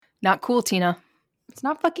Not cool, Tina. It's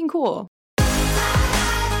not fucking cool.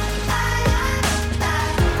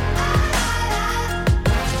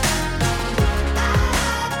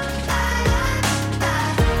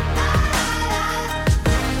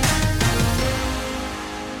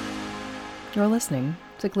 You're listening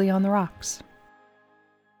to Glee on the Rocks.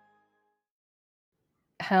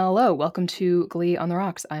 Hello, welcome to Glee on the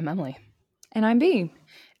Rocks. I'm Emily. And I'm B.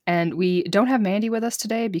 And we don't have Mandy with us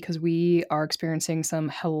today because we are experiencing some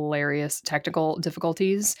hilarious technical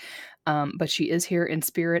difficulties. But she is here in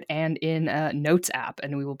spirit and in a Notes app,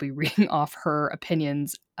 and we will be reading off her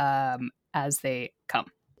opinions as they come,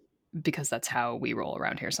 because that's how we roll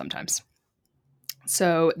around here sometimes.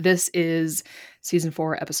 So this is season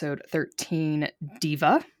 4, episode 13,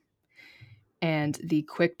 Diva. And the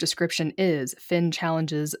quick description is Finn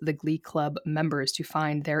challenges the Glee Club members to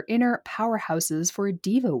find their inner powerhouses for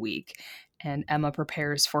Diva Week. And Emma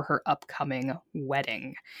prepares for her upcoming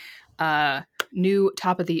wedding. New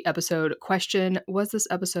top of the episode question. Was this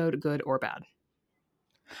episode good or bad?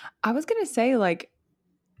 I was going to say,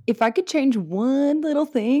 if I could change one little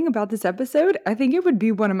thing about this episode, I think it would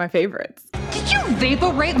be one of my favorites. Did you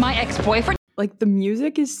vapor rape my ex-boyfriend? The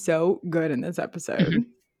music is so good in this episode. Mm-hmm.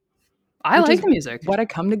 I like the music. What I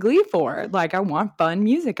come to Glee for. I want fun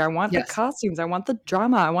music. I want the costumes. I want the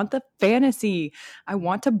drama. I want the fantasy. I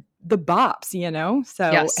want the bops, you know?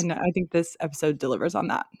 So, yes. And I think this episode delivers on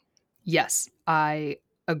that. Yes, I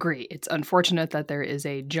agree. It's unfortunate that there is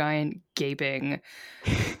a giant gaping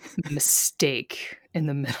mistake in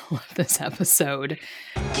the middle of this episode.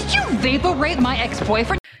 Did you vapor rape my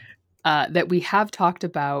ex-boyfriend? That we have talked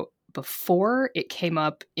about before. It came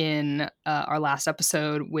up in our last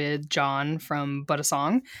episode with John from But a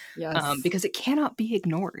Song. Yes. Because it cannot be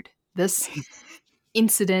ignored. This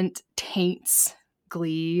incident taints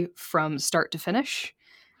Glee from start to finish.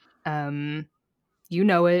 You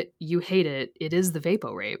know it. You hate it. It is the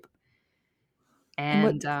vapor rape.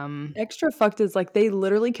 And extra fucked is they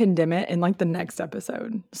literally condemn it in the next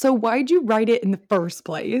episode. So why'd you write it in the first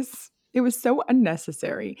place? It was so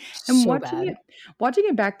unnecessary. And so watching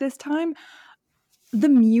it back this time, the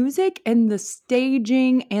music and the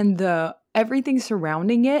staging and the everything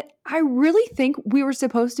surrounding it, I really think we were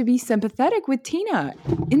supposed to be sympathetic with Tina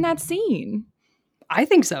in that scene. I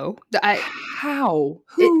think so. How?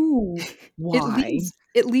 Who? Why?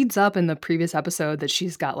 It leads up in the previous episode that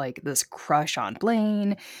she's got this crush on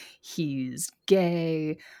Blaine. He's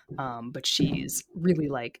gay, but she's really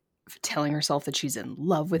telling herself that she's in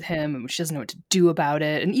love with him and she doesn't know what to do about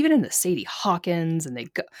it. And even in the Sadie Hawkins, and they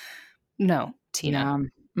go, no, Tina,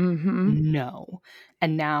 yeah. Mm-hmm. No.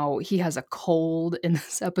 And now he has a cold in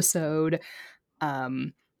this episode,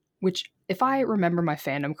 which, if I remember my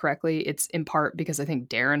fandom correctly, it's in part because I think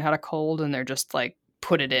Darren had a cold and they're just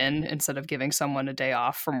put it in instead of giving someone a day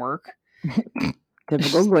off from work.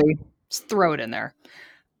 Typical Glee. Just throw it in there.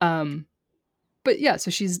 But yeah, so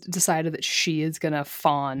she's decided that she is going to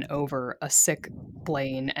fawn over a sick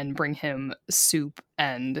Blaine and bring him soup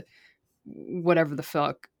and whatever the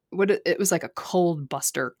fuck. It was a cold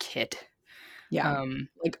buster kit. Yeah.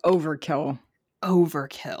 Overkill.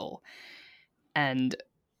 Overkill. And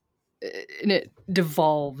it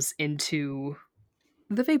devolves into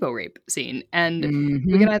the vapor rape scene. And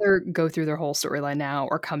we can either go through their whole storyline now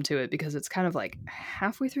or come to it because it's kind of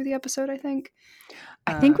halfway through the episode, I think.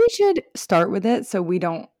 I think we should start with it so we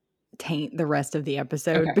don't taint the rest of the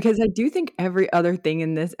episode, because I do think every other thing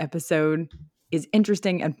in this episode is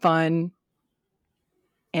interesting and fun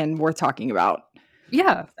and worth talking about.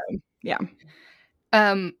 Yeah. So, yeah.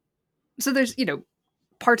 So there's,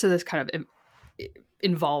 parts of this kind of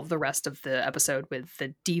involve the rest of the episode with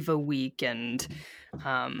the Diva Week and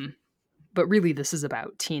but really this is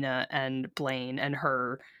about Tina and Blaine and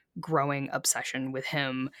her growing obsession with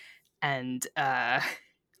him. And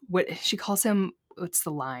what she calls him, what's the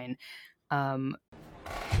line?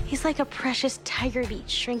 He's like a precious tiger beach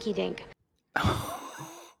shrinky dink. I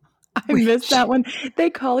missed that one. They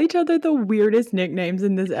call each other the weirdest nicknames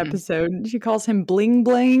in this episode. She calls him Bling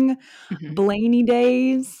Bling, Blaney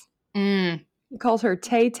Days. He calls her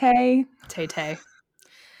Tay Tay. Tay Tay.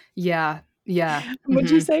 Yeah. Yeah. What'd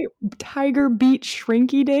you say? Tiger Beach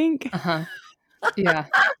Shrinky Dink? Uh-huh. Yeah.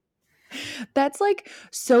 That's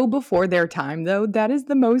so before their time, though. That is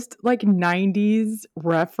the most 90s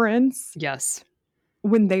reference. Yes.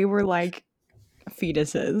 When they were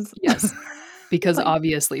fetuses. Yes. Because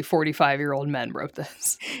obviously 45-year-old men wrote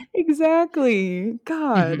this. Exactly.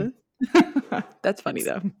 God. That's funny,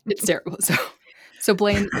 though. It's terrible. So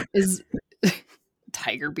Blaine is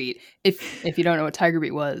Tiger Beat. If you don't know what Tiger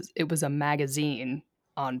Beat was, it was a magazine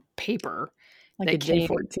on paper. Like It a came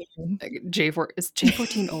J14. J4 is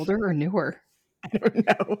J14 older or newer? I don't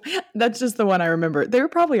know. That's just the one I remember. They were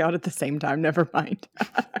probably out at the same time. Never mind.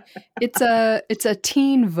 It's a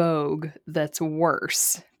teen Vogue that's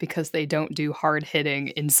worse because they don't do hard-hitting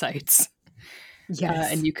insights.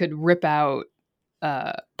 Yes. And you could rip out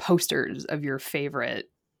posters of your favorite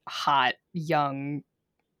hot young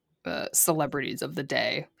celebrities of the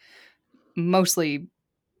day, mostly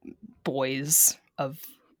boys of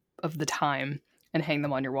the time, and hang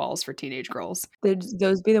them on your walls for teenage girls.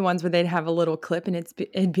 Those be the ones where they'd have a little clip and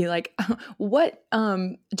it'd be like, what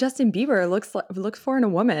Justin Bieber looks for in a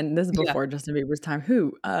woman. This is Yeah. before Justin Bieber's time.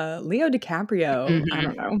 Who? Leo DiCaprio. I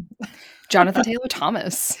don't know. Jonathan Taylor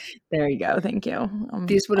Thomas. There you go. Thank you.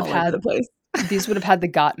 These would have all over had the place. These would have had the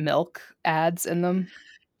Got Milk ads in them.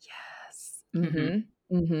 Yes.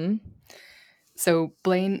 Mm-hmm. Mm-hmm. So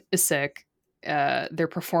Blaine is sick. They're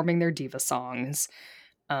performing their diva songs,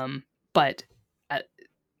 but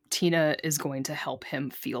Tina is going to help him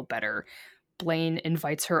feel better. Blaine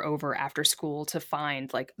invites her over after school to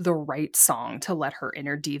find like the right song to let her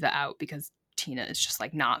inner diva out, because Tina is just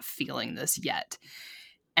like not feeling this yet.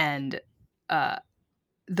 And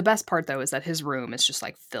the best part though is that his room is just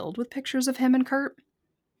like filled with pictures of him and Kurt,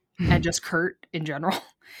 and just Kurt in general,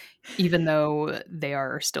 even though they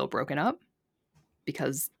are still broken up,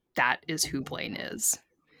 because that is who Blaine is.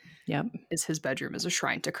 Yep. Is his bedroom is a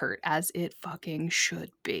shrine to Kurt, as it fucking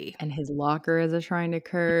should be. And his locker is a shrine to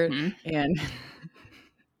Kurt. Mm-hmm.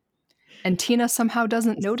 And Tina somehow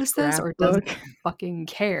doesn't notice this or doesn't fucking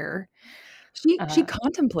care. She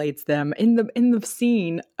contemplates them in the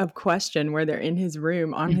scene of Question where they're in his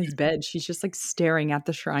room on his bed. She's just like staring at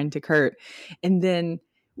the shrine to Kurt. And then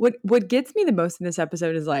what gets me the most in this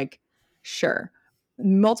episode is like, sure,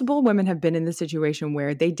 multiple women have been in the situation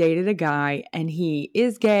where they dated a guy and he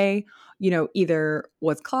is gay, either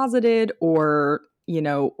was closeted or,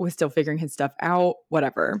 was still figuring his stuff out,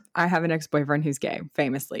 whatever. I have an ex-boyfriend who's gay,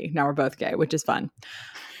 famously. Now we're both gay, which is fun.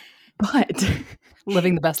 But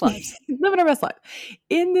living the best lives. Living our best life.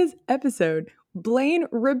 In this episode, Blaine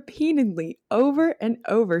repeatedly, over and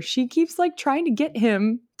over, she keeps like trying to get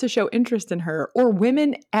him to show interest in her or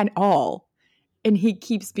women at all. And he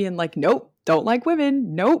keeps being like, nope, don't like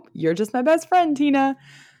women. Nope, you're just my best friend, Tina.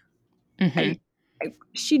 Mm-hmm.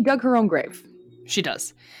 She dug her own grave. She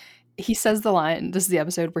does. He says the line, this is the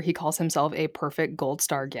episode where he calls himself a perfect gold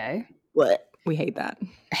star gay. What? We hate that.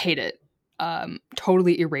 I hate it.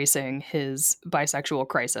 Totally erasing his bisexual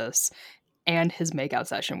crisis and his makeout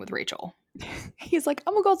session with Rachel. He's like,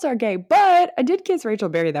 I'm a gold star gay, but I did kiss Rachel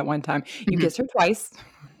Berry that one time. You kissed her twice.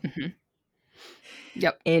 Mm-hmm.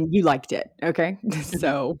 Yep. And you liked it. Okay.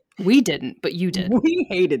 So we didn't, but you did. We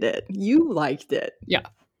hated it. You liked it. Yeah.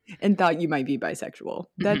 And thought you might be bisexual.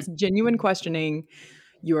 That's genuine questioning.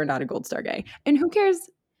 You are not a gold star gay. And who cares?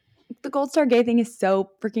 The gold star gay thing is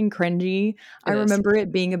so freaking cringy. I remember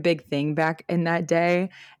it being a big thing back in that day.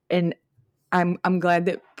 And I'm glad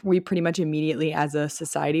that we pretty much immediately as a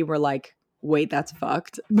society were like, wait, that's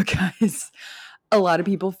fucked. Because a lot of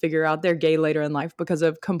people figure out they're gay later in life because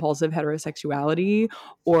of compulsive heterosexuality,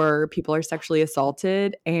 or people are sexually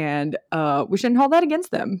assaulted, and we shouldn't hold that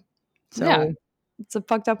against them. So it's a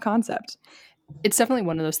fucked up concept. It's definitely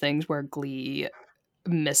one of those things where Glee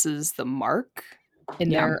misses the mark in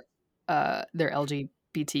their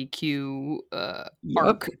LGBTQ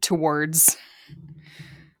arc towards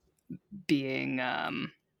being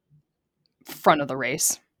front of the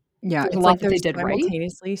race. Yeah, it's like they did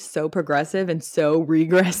simultaneously so progressive and so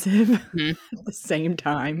regressive at the same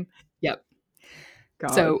time. Yep.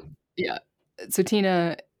 God. So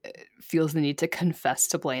Tina feels the need to confess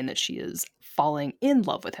to Blaine that she is falling in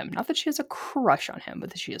love with him. Not that she has a crush on him,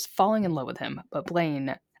 but that she is falling in love with him. But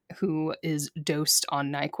Blaine, who is dosed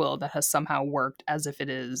on NyQuil that has somehow worked as if it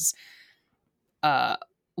is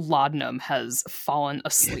laudanum, has fallen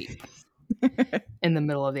asleep in the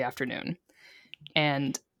middle of the afternoon.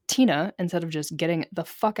 And Tina, instead of just getting the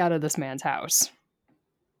fuck out of this man's house,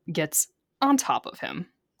 gets on top of him,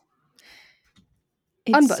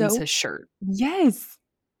 unbuttons his shirt. Yes.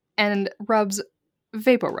 And rubs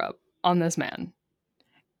Vapor Rub on this man.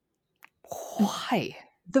 Why?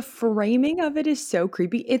 The framing of it is so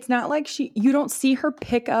creepy. It's not like you don't see her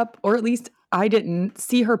pick up, or at least I didn't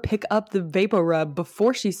see her pick up the Vapor Rub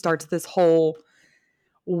before she starts this whole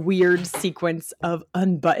weird sequence of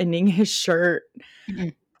unbuttoning his shirt. Mm-hmm.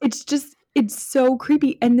 It's so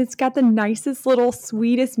creepy. And it's got the nicest little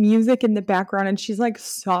sweetest music in the background. And she's like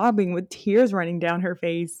sobbing with tears running down her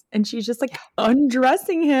face. And she's just like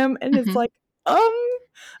undressing him. And it's like,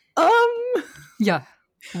 Yeah.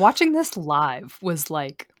 Watching this live was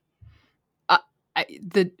like,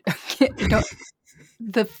 the don't,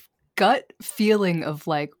 the gut feeling of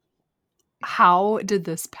like, how did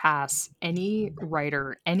this pass any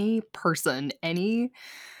writer, any person, anyone?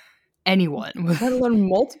 Let alone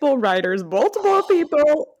multiple writers, multiple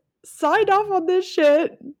people signed off on this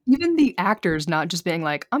shit. Even the actors not just being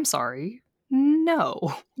like, I'm sorry.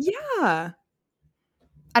 No. Yeah.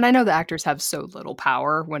 And I know the actors have so little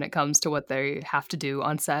power when it comes to what they have to do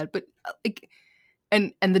on set, but like,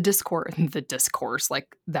 and the discourse,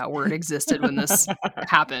 like that word existed when this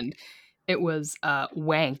happened. It was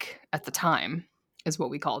wank at the time, is what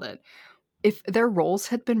we called it. If their roles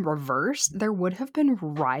had been reversed, there would have been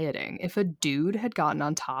rioting. If a dude had gotten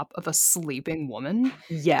on top of a sleeping woman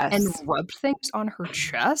Yes. and rubbed things on her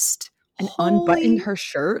chest And holy unbuttoned her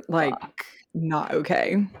shirt, like fuck. not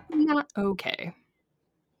okay. Not okay.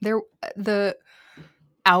 The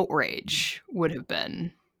outrage would have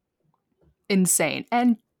been insane,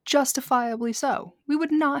 and justifiably so. We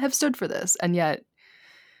would not have stood for this, and yet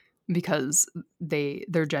because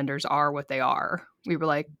their genders are what they are, we were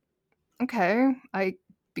like, okay,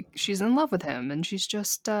 she's in love with him and she's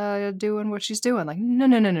just doing what she's doing. Like, no.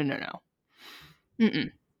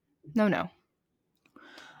 Mm-mm. No.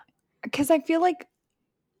 Because I feel like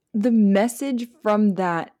the message from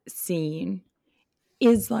that scene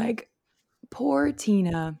is like, poor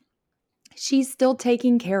Tina, she's still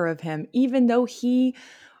taking care of him, even though he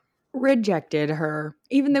rejected her.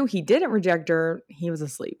 Even though he didn't reject her, he was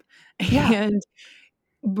asleep. Yeah. And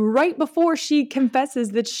right before she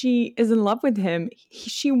confesses that she is in love with him,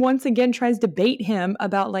 she once again tries to bait him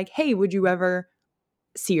about like, hey, would you ever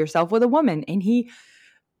see yourself with a woman? And he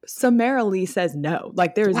summarily says no.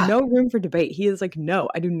 Like there is no room for debate. He is like, no,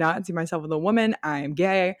 I do not see myself with a woman. I am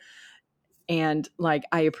gay. And like,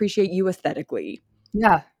 I appreciate you aesthetically.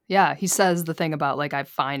 Yeah. He says the thing about like, I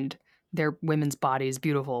find their women's bodies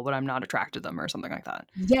beautiful, but I'm not attracted to them or something like that.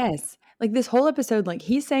 Yes. Like this whole episode, like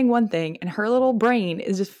he's saying one thing and her little brain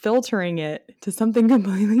is just filtering it to something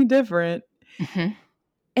completely different. Mm-hmm.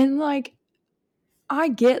 And like, I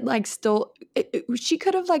get like still, she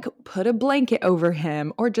could have like put a blanket over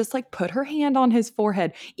him or just like put her hand on his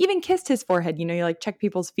forehead, even kissed his forehead. You know, you like check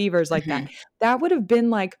people's fevers like that. That would have been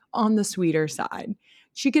like on the sweeter side.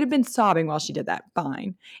 She could have been sobbing while she did that.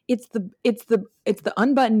 Fine. It's the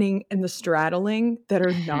unbuttoning and the straddling that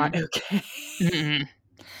are not okay. Mm-hmm.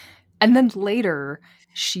 And then later,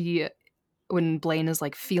 when Blaine is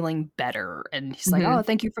like feeling better and he's like, oh,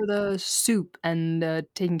 thank you for the soup and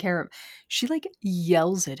taking care of, she like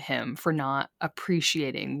yells at him for not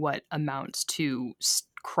appreciating what amounts to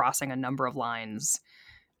crossing a number of lines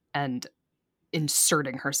and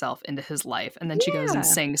inserting herself into his life. And then she goes and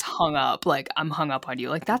sings Hung Up, like, I'm hung up on you.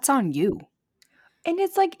 Like, that's on you. And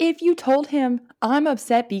it's like, if you told him, I'm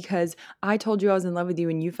upset because I told you I was in love with you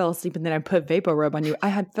and you fell asleep and then I put Vapor Rub on you,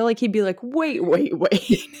 I feel like he'd be like, wait.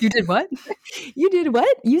 You did what? You did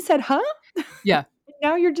what? You said, huh? Yeah.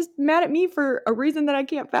 Now you're just mad at me for a reason that I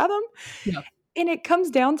can't fathom? Yeah. And it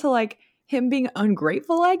comes down to like him being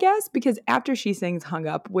ungrateful, I guess, because after she sings Hung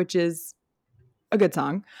Up, which is a good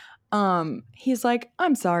song, he's like,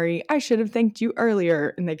 I'm sorry, I should have thanked you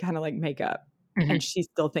earlier. And they kind of like make up. And she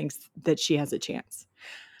still thinks that she has a chance.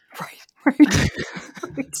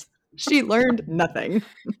 Right. She learned nothing.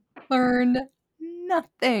 Learned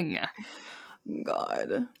nothing.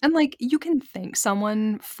 God. And like, you can thank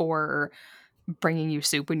someone for bringing you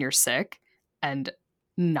soup when you're sick and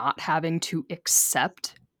not having to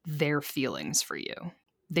accept their feelings for you.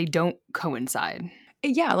 They don't coincide.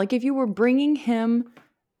 Yeah, like if you were bringing him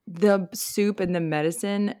the soup and the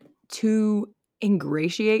medicine to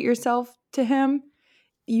ingratiate yourself to him,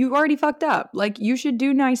 you already fucked up. Like you should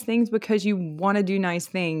do nice things because you want to do nice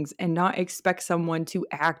things and not expect someone to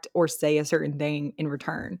act or say a certain thing in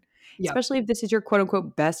return. Yep. Especially if this is your quote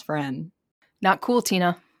unquote best friend. Not cool,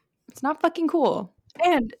 Tina. It's not fucking cool.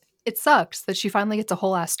 And it sucks that she finally gets a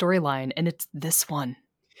whole ass storyline and it's this one.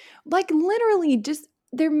 Like literally just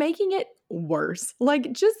they're making it worse.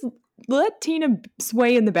 Like just let Tina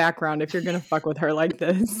sway in the background if you're going to fuck with her like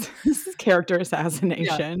this. This is character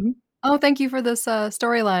assassination. Yeah. Oh, thank you for this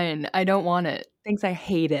storyline. I don't want it. Thanks, I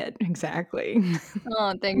hate it. Exactly.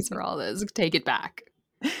 Oh, thanks for all this. Take it back.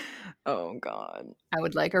 Oh, God. I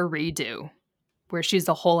would like a redo where she's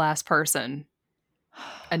a whole ass person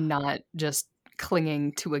and not just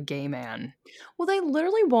clinging to a gay man. Well, they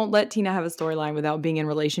literally won't let Tina have a storyline without being in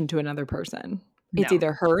relation to another person. No. It's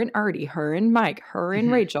either her and Artie, her and Mike, her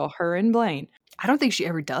and Rachel, her and Blaine. I don't think she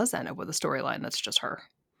ever does end up with a storyline that's just her.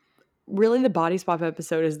 Really, the body swap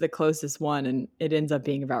episode is the closest one, and it ends up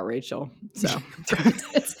being about Rachel. So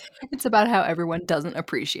it's about how everyone doesn't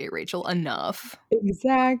appreciate Rachel enough.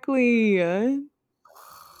 Exactly.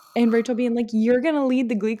 And Rachel being like, you're going to lead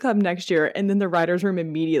the Glee Club next year. And then the writer's room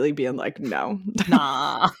immediately being like, no.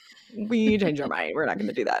 Nah. We changed our mind. We're not going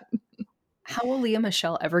to do that. How will Leah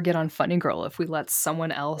Michelle ever get on Funny Girl if we let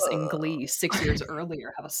someone else in Glee 6 years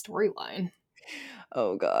earlier have a storyline?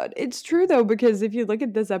 Oh God. It's true though, because if you look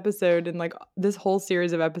at this episode and like this whole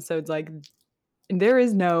series of episodes, like there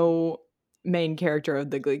is no main character of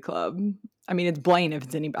the Glee Club. I mean, it's Blaine if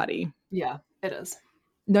it's anybody. Yeah, it is.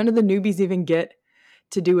 None of the newbies even get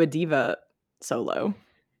to do a diva solo.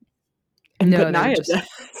 And No, but they're Nia just- does.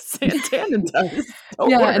 Santana does. Don't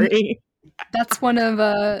Yeah, and- worry. That's one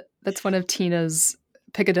of Tina's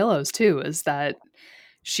picadillos too, is that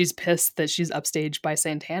she's pissed that she's upstaged by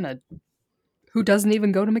Santana, who doesn't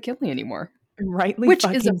even go to McKinley anymore. Rightly Which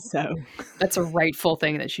fucking is so. That's a rightful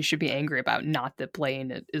thing that she should be angry about, not that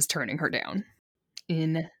Blaine is turning her down.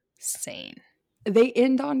 Insane. They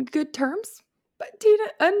end on good terms, but Tina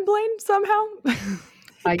and Blaine somehow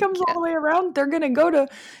I it comes all get- the way around. They're gonna go to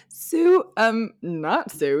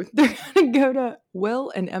not Sue. They're gonna go to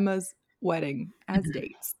Will and Emma's wedding as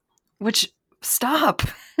dates. Which, stop.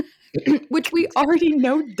 Which we already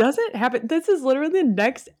know doesn't happen. This is literally the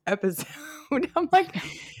next episode. I'm like,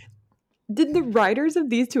 did the writers of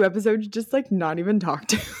these two episodes just like not even talk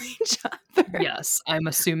to each other? Yes, I'm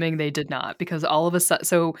assuming they did not, because all of a sudden,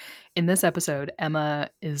 so in this episode, Emma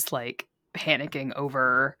is like panicking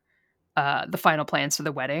over the final plans for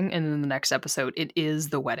the wedding, and in the next episode, it is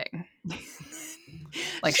the wedding.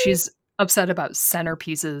 Like she's upset about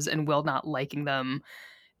centerpieces and Will not liking them,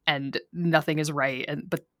 and nothing is right.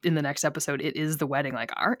 But in the next episode, it is the wedding.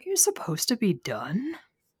 Like, aren't you supposed to be done?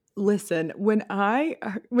 Listen,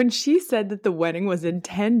 when she said that the wedding was in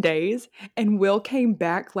 10 days and Will came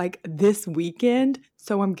back like this weekend,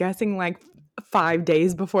 so I'm guessing like 5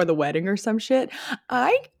 days before the wedding or some shit,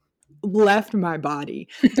 I left my body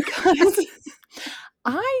because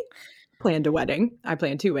I planned a wedding. I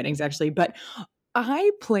planned 2 weddings actually, but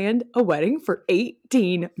I planned a wedding for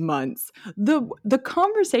 18 months. The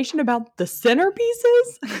conversation about the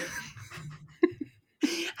centerpieces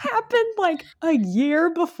happened like a year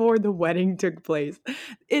before the wedding took place.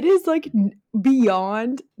 It is like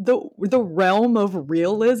beyond the realm of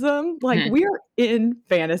realism. Like we are in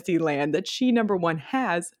fantasy land that she, number one,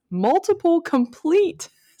 has multiple complete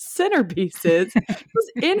centerpieces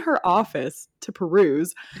just in her office to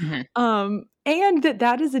peruse. And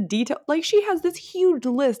that is a detail. Like she has this huge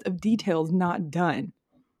list of details not done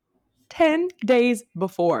 10 days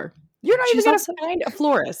before. You're not She's even going also- to find a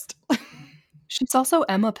florist. She's also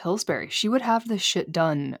Emma Pillsbury. She would have this shit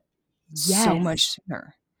done so Yes. much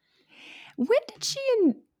sooner. When did she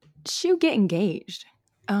and Shu get engaged?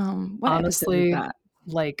 What episode was Honestly, that?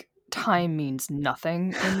 like, time means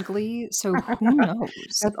nothing in Glee, so who knows?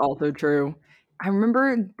 That's also true. I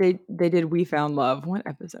remember they did We Found Love. What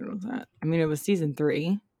episode was that? I mean, it was season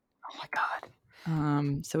 3. Oh my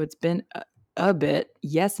god. So it's been a bit.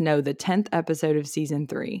 Yes, no, the 10th episode of season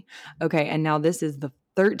 3. Okay, and now this is the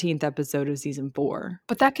 13th episode of season 4.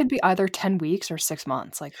 But that could be either 10 weeks or 6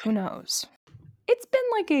 months. Like, who knows? It's been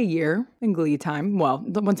like a year in Glee time. Well,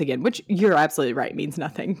 once again, which you're absolutely right, means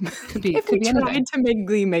nothing. Could be, If could we be anything. tried to make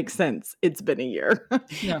Glee make sense, it's been a year.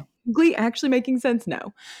 Yeah. Glee actually making sense?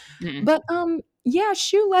 No. Mm-mm. But yeah,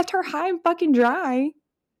 Shu left her high and fucking dry.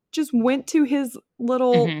 Just went to his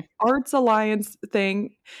little Mhm. Arts Alliance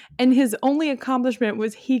thing, and his only accomplishment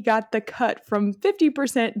was he got the cut from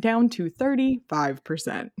 50% down to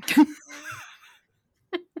 35%.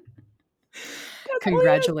 That's all he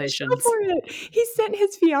had to show Congratulations. for it. He sent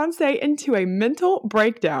his fiance into a mental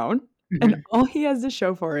breakdown, and all he has to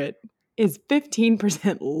show for it is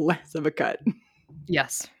 15% less of a cut.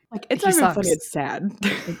 Yes. Like, it's He not even sucks. funny, it's sad.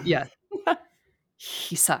 Yeah.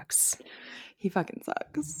 He sucks. He fucking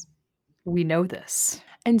sucks. We know this.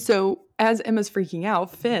 And so, as Emma's freaking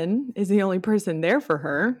out, Finn is the only person there for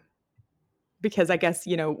her because I guess,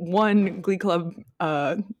 one Glee Club,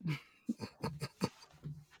 I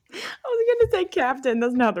was going to say captain.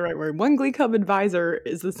 That's not the right word. One Glee Club advisor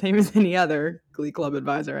is the same as any other Glee Club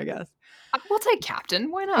advisor, I guess. We'll take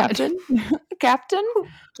Captain. Why not? Captain? Captain?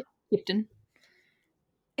 Captain.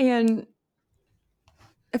 And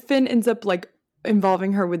Finn ends up like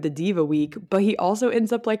involving her with the Diva Week, but he also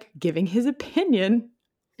ends up like giving his opinion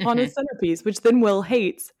on a centerpiece, which then Will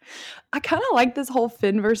hates. I kind of like this whole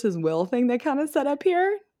Finn versus Will thing they kind of set up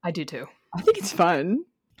here. I do too. I think it's fun.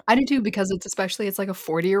 I do too, because it's like a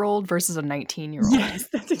 40-year-old versus a 19-year-old. Yes,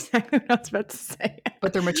 that's exactly what I was about to say.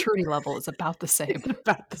 But their maturity level is about the same. It's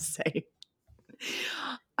about the same.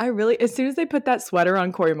 I really, as soon as they put that sweater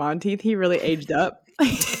on Corey Monteith, he really aged up.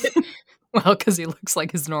 Well, because he looks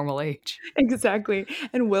like his normal age. Exactly.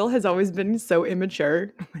 And Will has always been so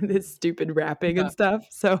immature with his stupid rapping Yeah. and stuff.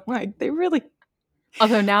 So like they really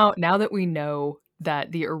Although now that we know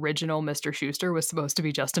that the original Mr. Schuster was supposed to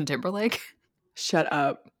be Justin Timberlake, shut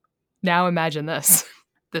up. now imagine this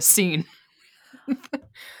scene.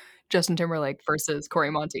 Justin Timberlake versus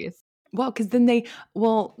Corey Monteith. Well, because then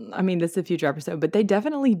I mean, this is a future episode, but they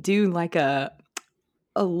definitely do like a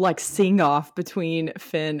like sing off between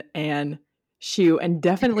Finn and Shu, and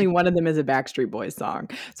definitely one of them is a Backstreet Boys song.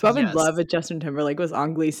 So I would Yes. love if Justin Timberlake was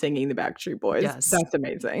on Glee singing the Backstreet Boys. Yes. That's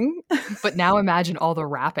amazing. But now imagine all the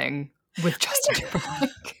rapping with Justin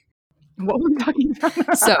Timberlake. What were we talking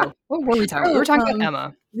about? So, what were we talking about? We were talking about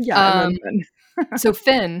Emma. Yeah, Emma and Finn. So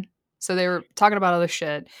Finn, so they were talking about other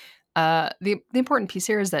shit. The important piece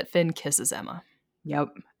here is that Finn kisses Emma. Yep.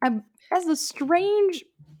 As a strange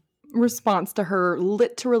response to her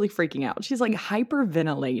literally freaking out. She's like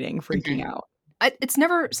hyperventilating, freaking out. It's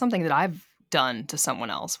never something that I've done to someone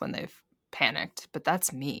else when they've panicked, but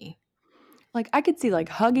that's me. Like I could see like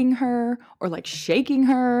hugging her or like shaking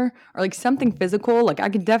her or like something physical. Like I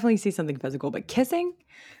could definitely see something physical, but kissing,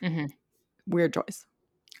 weird choice.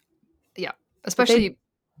 Yeah, especially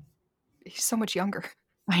he's so much younger.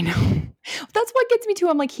 I know. That's what gets me too.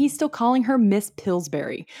 I'm like, he's still calling her Miss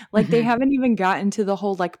Pillsbury. Like they haven't even gotten to the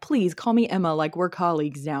whole like, please call me Emma. Like we're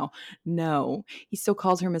colleagues now. No, he still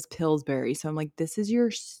calls her Miss Pillsbury. So I'm like, this is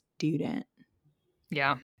your student.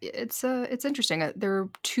 Yeah, it's interesting. There are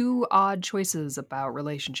two odd choices about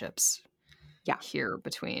relationships. Yeah, here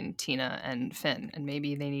between Tina and Finn, and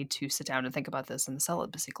maybe they need to sit down and think about this in the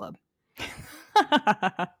Celibacy Club.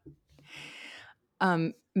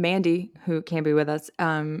 Mandy, who can't be with us,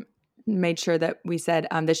 made sure that we said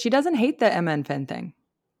that she doesn't hate the Emma and Finn thing.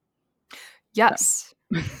 Yes.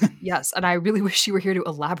 Yes. And I really wish you were here to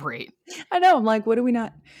elaborate. I know. I'm like, what do we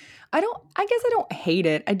not? I guess I don't hate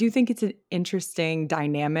it. I do think it's an interesting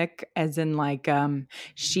dynamic, as in like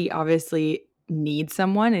she obviously needs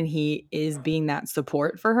someone and he is being that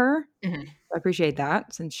support for her. I appreciate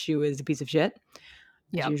that since she was a piece of shit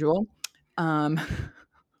as usual.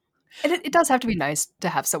 And it does have to be nice to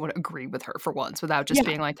have someone agree with her for once without just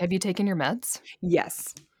being like, have you taken your meds?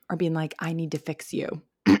 Yes. Or being like, I need to fix you.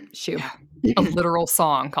 Shu. Yeah. A literal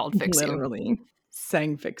song called Fix You. Literally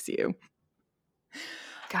sang Fix You.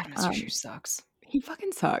 God, Mr. Shu sucks. He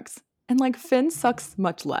fucking sucks. And like Finn sucks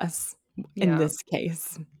much less in this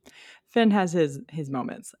case. Finn has his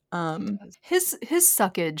moments. His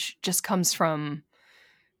suckage just comes from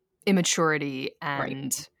immaturity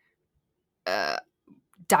and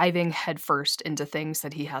diving headfirst into things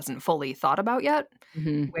that he hasn't fully thought about yet,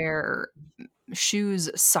 where Shu's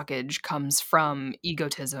suckage comes from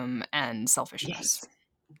egotism and selfishness.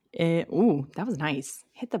 Ooh, that was nice.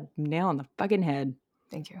 Hit the nail on the fucking head.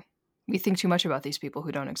 Thank you. We think too much about these people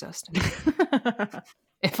who don't exist.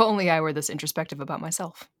 If only I were this introspective about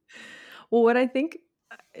myself. Well, what I think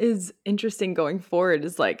is interesting going forward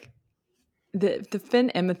is like the Finn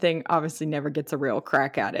Emma thing obviously never gets a real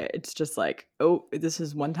crack at it. It's just like, oh, this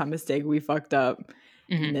is one time mistake, we fucked up,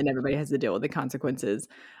 and then everybody has to deal with the consequences,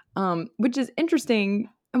 which is interesting.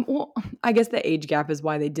 Well, I guess the age gap is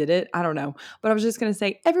why they did it. I don't know. But I was just going to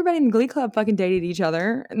say, everybody in the Glee Club fucking dated each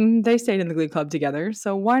other, and they stayed in the Glee Club together.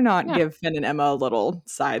 So why not give Finn and Emma a little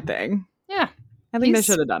side thing? Yeah. I think they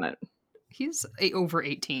should have done it. He's over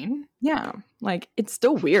 18. Yeah. Like, it's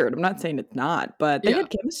still weird. I'm not saying it's not, but they had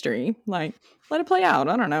chemistry. Like, let it play out.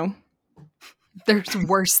 I don't know. There's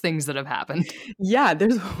worse things that have happened. Yeah,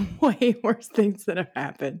 there's way worse things that have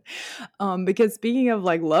happened. Because speaking of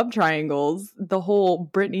like love triangles, the whole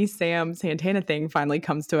Brittany, Sam, Santana thing finally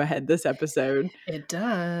comes to a head this episode. It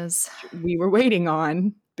does. We were waiting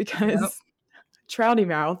on because Trouty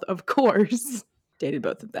Mouth, of course, dated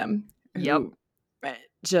both of them. Yep.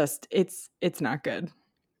 Just it's not good.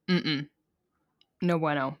 No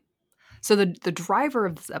bueno. So the driver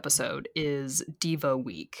of this episode is Diva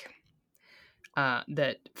Week.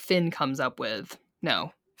 That Finn comes up with.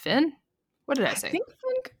 No, Finn? What did I say? I think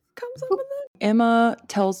Finn comes up with it. Emma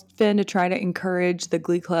tells Finn to try to encourage the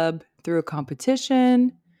Glee Club through a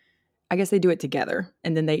competition. I guess they do it together,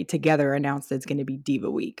 and then they together announce that it's going to be Diva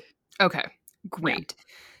Week. Okay, great. Yeah.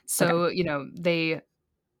 So, you know, they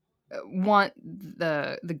want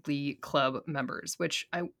the Glee Club members, which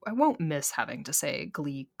I won't miss having to say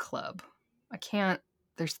Glee Club. I can't.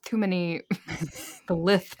 There's too many. The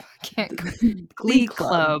lisp can't. Glee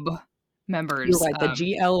Club members. You're right. The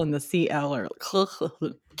GL and the CL are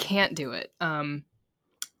can't do it.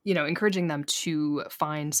 You know, encouraging them to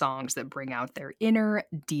find songs that bring out their inner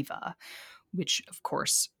diva, which of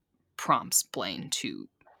course prompts Blaine to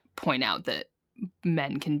point out that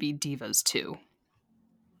men can be divas too.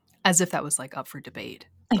 As if that was like up for debate.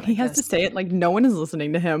 And he has to say it like no one is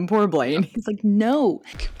listening to him. Poor Blaine. He's like, no.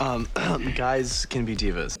 Guys can be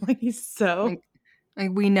divas. Like he's so.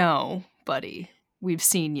 Like, we know, buddy. We've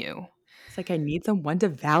seen you. It's like I need someone to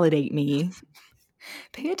validate me.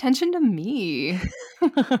 Pay attention to me.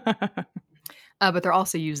 But they're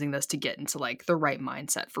also using this to get into like the right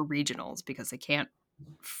mindset for regionals because they can't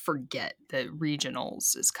forget that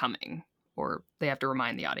regionals is coming, or they have to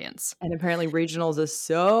remind the audience. And apparently regionals is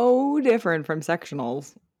so different from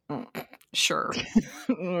sectionals. Sure.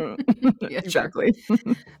 Yeah, exactly.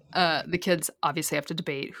 The kids obviously have to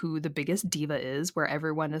debate who the biggest diva is, where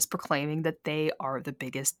everyone is proclaiming that they are the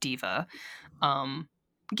biggest diva.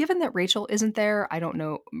 Given that Rachel isn't there, I don't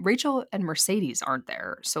know. Rachel and Mercedes aren't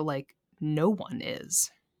there, so like no one is.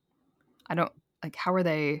 I don't like. How are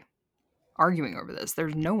they arguing over this?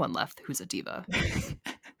 There's no one left who's a diva.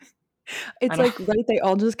 It's like, right, they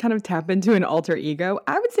all just kind of tap into an alter ego.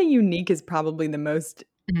 I would say Unique is probably the most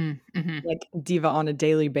like diva on a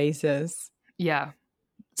daily basis. Yeah.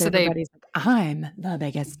 So everybody's like, I'm the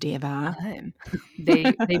biggest diva.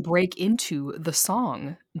 They break into the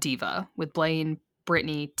song Diva with Blaine,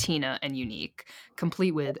 Brittany, Tina, and Unique,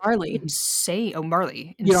 complete with Marley.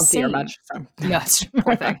 Marley. You don't see her much. So. Yes,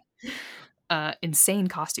 poor thing. Insane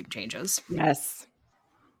costume changes. Yes.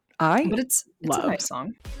 But it's a nice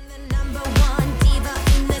song.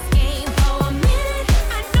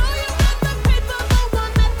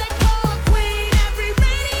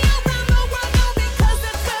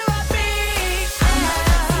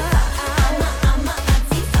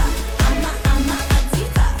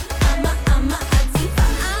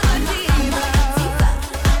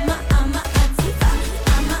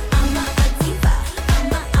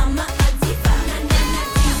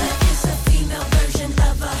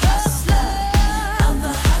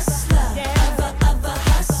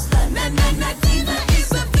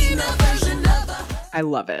 I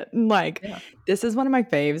love it. Like, this is one of my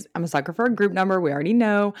faves. I'm a sucker for a group number. We already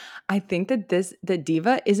know. I think that the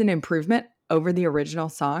Diva is an improvement over the original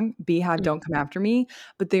song, Beehive Don't Come After Me.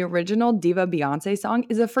 But the original Diva Beyonce song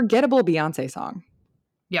is a forgettable Beyonce song.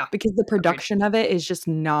 Yeah. Because the production of it is just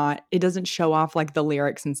not, it doesn't show off like the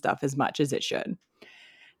lyrics and stuff as much as it should.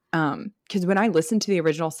 Because when I listened to the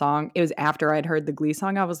original song, it was after I'd heard the Glee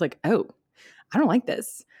song. I was like, oh, I don't like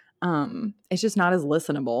this. It's just not as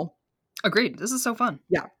listenable. Agreed. This is so fun.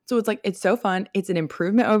 Yeah. So it's like, it's so fun. It's an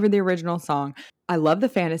improvement over the original song. I love the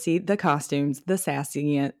fantasy, the costumes, the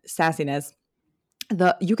sassiness.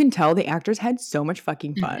 You can tell the actors had so much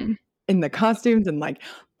fucking fun in the costumes and like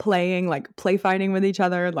playing, like play fighting with each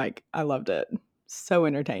other. Like, I loved it. So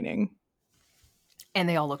entertaining. And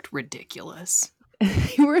they all looked ridiculous.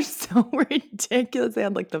 They were so ridiculous. They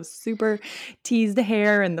had like the super teased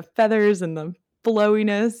hair and the feathers and the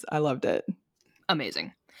flowiness. I loved it.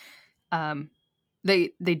 Amazing.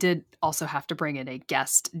 They did also have to bring in a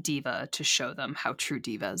guest diva to show them how true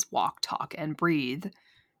divas walk, talk, and breathe.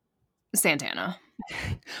 Santana.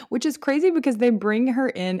 Which is crazy because they bring her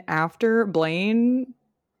in after Blaine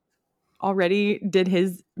already did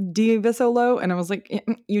his diva solo. And I was like,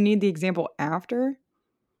 you need the example after?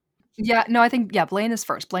 Yeah, no, I think, Blaine is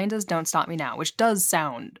first. Blaine does Don't Stop Me Now, which does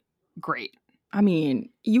sound great. I mean,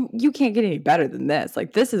 you can't get any better than this.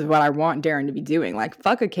 Like, this is what I want Darren to be doing. Like,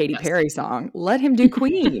 fuck a Katy Perry song. Let him do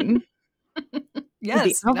Queen.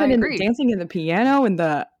 Yes, the outfit and the dancing and the piano and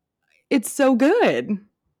it's so good.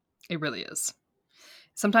 It really is.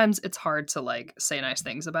 Sometimes it's hard to like say nice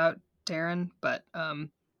things about Darren, but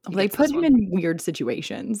they put him in weird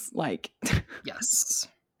situations. Like, yes.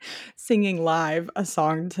 Singing live a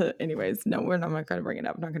song to, anyways, no, I'm not going to bring it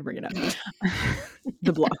up. I'm not going to bring it up.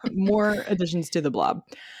 The Blob. More additions to The Blob.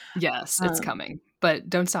 Yes, it's coming. But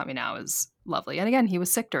Don't Stop Me Now is lovely. And again, he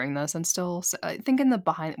was sick during this and still, I think in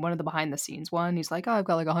one of the behind the scenes one, he's like, oh, I've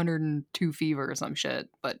got like 102 fever or some shit,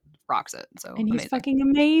 but rocks it. So and he's fucking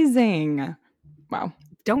amazing. Wow.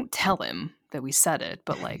 Don't tell him that we said it,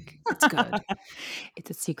 but like, it's good. It's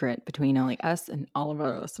a secret between only us and all of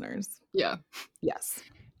our listeners. Yeah. Yes.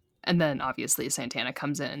 And then obviously Santana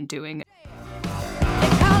comes in doing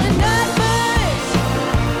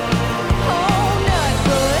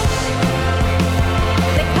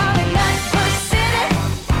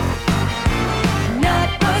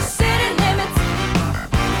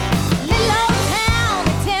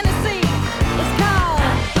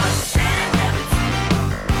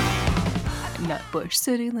Nutbush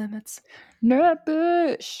City Limits.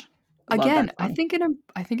 Nutbush. Love that Again, song.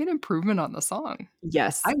 I think an improvement on the song.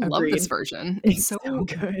 Yes, I love this agreed. version. It's It's so so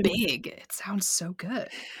good. big. It sounds so good.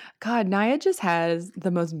 God, Naya just has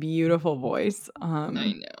the most beautiful voice. I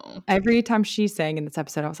know. Every time she sang in this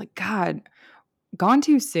episode, I was like, God, gone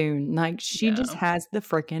too soon. Like, she just Yeah. has the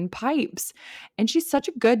freaking pipes. And she's such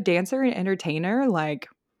a good dancer and entertainer. Like,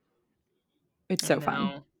 it's I so fun.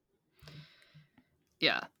 know.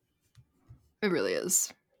 Yeah. It really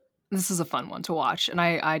is. This is a fun one to watch, and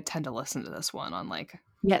I tend to listen to this one on like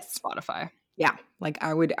Yes. Spotify. Yeah. Like,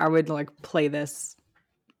 I would like play this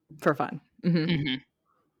for fun. Mhm.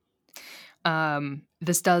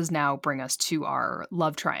 This does now bring us to our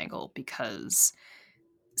love triangle because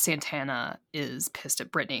Santana is pissed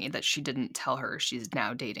at Brittany that she didn't tell her she's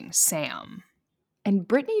now dating Sam. And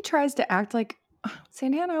Brittany tries to act like,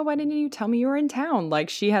 Santana, why didn't you tell me you were in town? Like,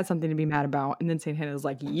 she has something to be mad about. And then Santana's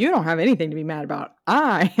like, you don't have anything to be mad about.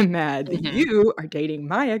 I am mad that Mhm. you are dating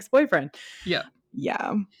my ex-boyfriend. Yeah.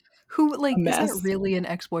 Yeah. Who, like, is mess. that really an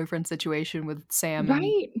ex-boyfriend situation with Sam and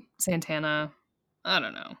Right? Santana? I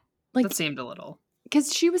don't know. Like, That seemed a little.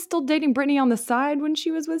 because she was still dating Brittany on the side when she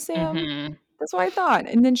was with Sam. Mhm. That's what I thought.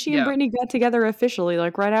 And then she and Yeah. Brittany got together officially,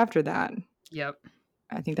 like, right after that. Yep.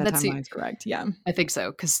 I think that That's timeline's correct. Yeah. I think so,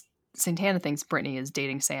 because Santana thinks Brittany is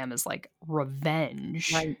dating Sam as like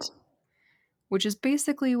revenge, Right. which is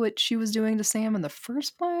basically what she was doing to Sam in the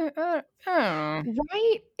first place. I don't know.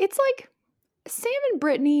 Right? It's like Sam and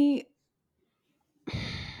Brittany,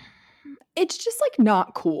 it's just like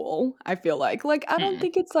not cool, I feel like. Like, I don't Mm.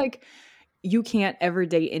 think it's like you can't ever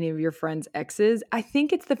date any of your friends' exes. I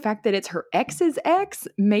think it's the fact that it's her ex's ex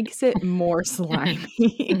makes it more slimy.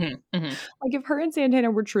 Mhm, mhm. Like, if her and Santana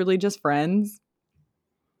were truly just friends,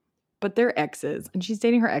 but they're exes, and she's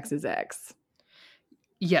dating her ex's ex.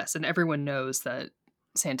 Yes, and everyone knows that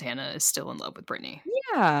Santana is still in love with Brittany,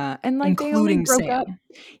 Yeah, and like they only including broke up. Sam.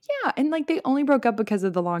 Yeah, and like they only broke up because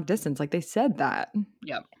of the long distance. Like they said that.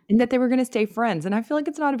 Yep. And that they were going to stay friends. And I feel like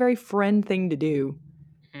it's not a very friend thing to do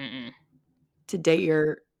Mm-mm. to date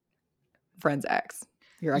your friend's ex,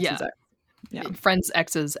 your ex's Yeah. ex. Yeah, Friends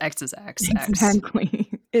ex's ex's ex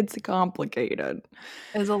exactly. It's complicated.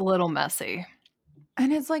 is a little messy.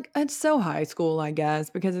 And it's like, it's so high school, I guess,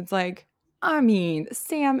 because it's like, I mean,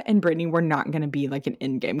 Sam and Brittany were not going to be like an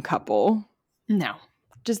in-game couple. No.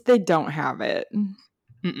 Just they don't have it.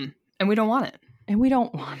 Mm-mm. And we don't want it. And we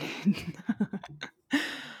don't want it.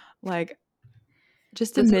 Like,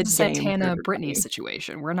 just a This mid is a Santana Brittany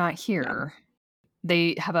situation. We're not here.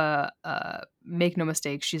 They have a make no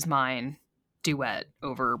mistake, she's mine duet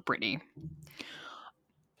over Brittany.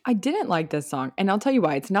 I didn't like this song, and I'll tell you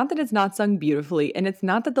why. It's not that it's not sung beautifully, and it's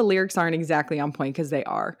not that the lyrics aren't exactly on point, because they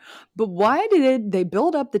are. But why did they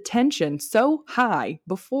build up the tension so high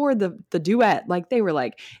before the duet? Like, they were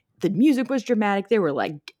like, the music was dramatic. They were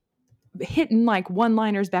like hitting like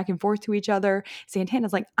one-liners back and forth to each other.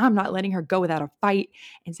 Santana's like, I'm not letting her go without a fight.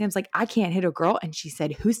 And Sam's like, I can't hit a girl. And she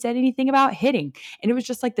said, who said anything about hitting? And it was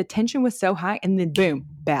just like the tension was so high, and then boom,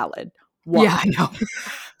 ballad. Wow. Yeah, I know.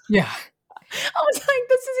 Yeah. I was like,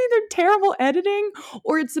 this is either terrible editing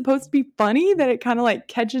or it's supposed to be funny that it kind of like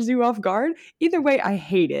catches you off guard. Either way, I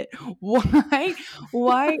hate it. Why?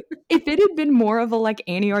 If it had been more of a like,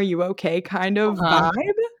 Annie, are you okay kind of vibe?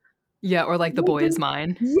 Yeah, or like The Boy Is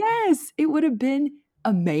Mine. Yes, it would have been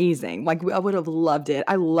amazing. Like, I would have loved it.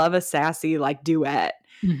 I love a sassy like duet.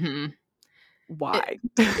 Mm-hmm. Why?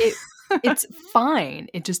 It's fine.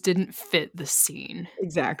 It just didn't fit the scene.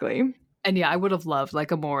 Exactly. And yeah, I would have loved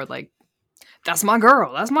like a more like, that's my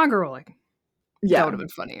girl. That's my girl. Like, Yeah, that would have been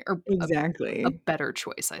funny. Or exactly. a better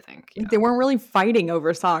choice, I think. Yeah. They weren't really fighting over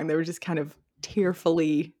a song. They were just kind of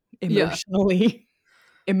tearfully, emotionally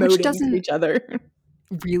emoting to each other.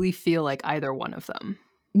 Really feel like either one of them.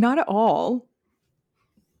 Not at all.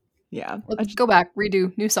 Yeah. Let's go back,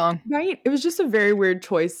 redo, new song. Right? It was just a very weird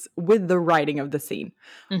choice with the writing of the scene.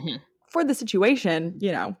 Mm-hmm. For the situation,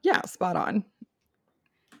 yeah, spot on.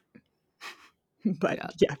 But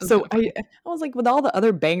yeah, so I was like, with all the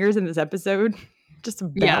other bangers in this episode, just a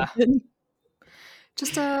ballad.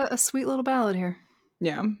 Just a sweet little ballad here.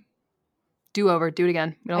 Yeah. Do over, do it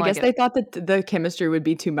again. I guess they thought that the chemistry would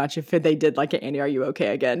be too much if they did like an Annie, Are You Okay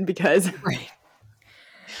again? Because right.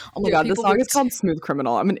 Oh my God, the song is called Smooth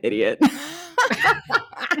Criminal. I'm an idiot.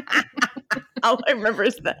 All I remember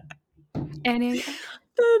is that. Annie.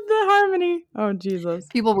 The harmony. Oh, Jesus.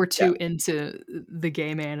 People were too into the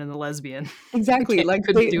gay man and the lesbian. Exactly. Like,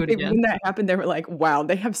 couldn't do it again. When that happened, they were like, wow,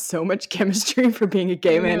 they have so much chemistry for being a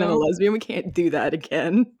gay man and a lesbian. We can't do that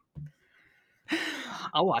again.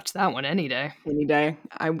 I'll watch that one any day. Any day.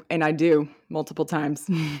 I do multiple times.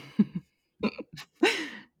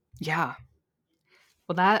 Yeah.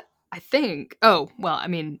 Well, I think. Oh, well, I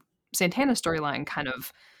mean, Santana's storyline kind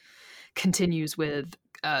of continues with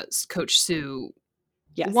Coach Sue.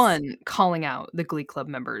 Yes. One, calling out the Glee Club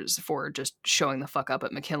members for just showing the fuck up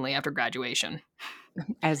at McKinley after graduation.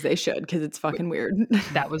 As they should, because it's fucking weird.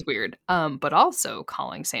 That was weird. But also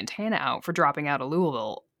calling Santana out for dropping out of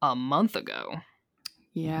Louisville a month ago.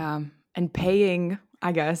 Yeah. And paying,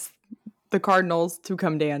 I guess, the Cardinals to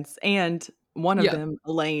come dance. And one of them,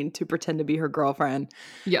 Elaine, to pretend to be her girlfriend.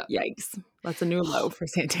 Yeah. Yikes. That's a new low for A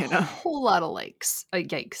Santana. whole lot of lakes.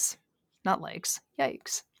 Yikes. Not legs.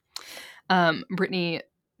 Yikes. Brittany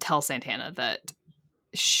tells Santana that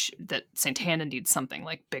that Santana needs something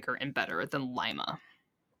like bigger and better than Lima.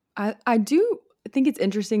 I do think it's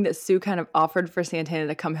interesting that Sue kind of offered for Santana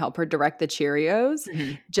to come help her direct the Cheerios,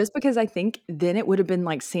 just because I think then it would have been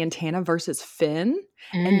like Santana versus Finn,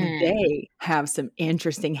 and they have some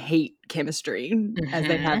interesting hate chemistry as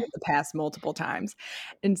they have in the past multiple times.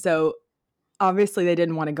 And so obviously they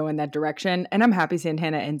didn't want to go in that direction. And I'm happy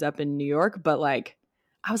Santana ends up in New York, but like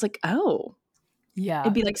I was like, oh, yeah,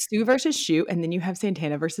 it'd be like Sue versus Shoot, and then you have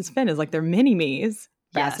Santana versus Finn as like their mini-me's.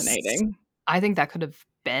 Fascinating. Yes. I think that could have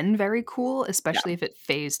been very cool, especially if it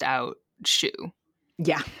phased out Shoe.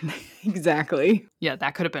 Yeah, exactly. Yeah,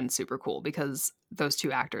 that could have been super cool because those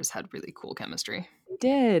two actors had really cool chemistry. They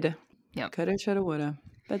did. Yeah. Coulda, shoulda, woulda.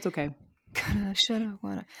 That's okay. Coulda, shoulda,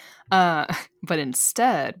 woulda. But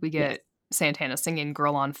instead, we get Santana singing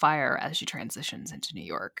Girl on Fire as she transitions into New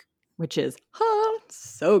York. Which is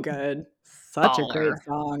so good. Such a great Baller.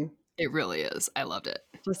 song. It really is. I loved it.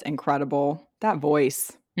 Just incredible. That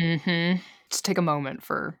voice. Just take a moment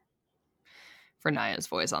for Naya's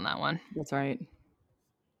voice on that one. That's right.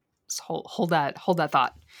 Just hold that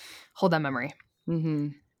thought. Hold that memory.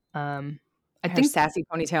 I think sassy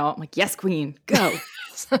ponytail. I'm like, yes, queen, go.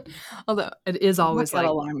 Although it is always like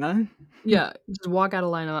Lima. Yeah, just walk out of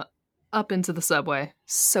Lima up into the subway.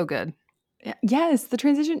 So good. Yes, the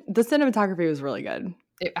transition, the cinematography was really good.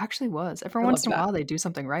 It actually was. Every once in a while they do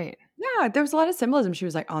something right. Yeah, there was a lot of symbolism. She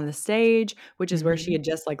was like on the stage, which is where she had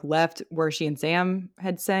just like left where she and Sam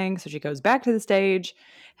had sang. So she goes back to the stage,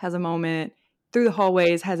 has a moment, through the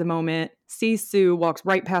hallways, has a moment, sees Sue, walks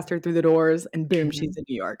right past her through the doors, and boom, she's in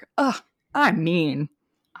New York. Ugh, I mean,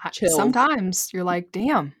 chills. Sometimes you're like,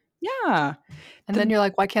 damn. Yeah. And then you're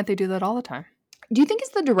like, why can't they do that all the time? Do you think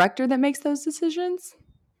it's the director that makes those decisions?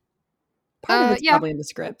 Part of it's probably in the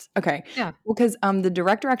script. Okay. Yeah. Well, because the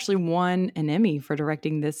director actually won an Emmy for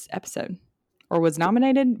directing this episode. Or was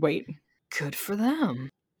nominated. Wait. Good for them.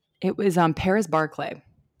 It was Paris Barclay.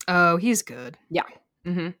 Oh, he's good. Yeah.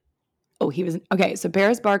 Oh, he was. Okay, so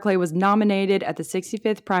Paris Barclay was nominated at the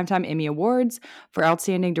 65th Primetime Emmy Awards for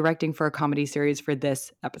Outstanding Directing for a Comedy Series for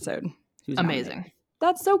this episode. Amazing.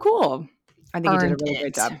 That's so cool. I think he did a really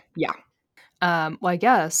great job. Yeah. Well, I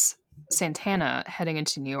guess Santana heading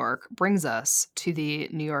into New York brings us to the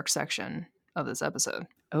New York section of this episode.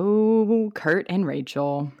 Oh, Kurt and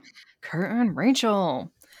Rachel. Kurt and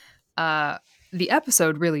Rachel. The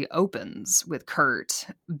episode really opens with Kurt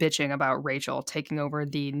bitching about Rachel taking over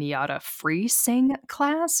the NYADA free sing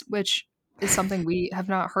class, which is something we have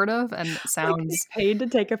not heard of and sounds like they paid to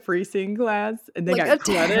take a free sing class and they like got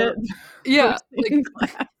credit. Yeah.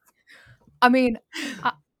 I mean,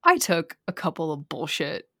 I took a couple of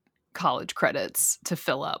bullshit college credits to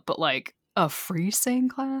fill up, but like a free sing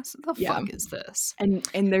class? The fuck is this? And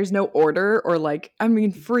there's no order or like, I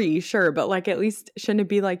mean, free, sure, but like at least shouldn't it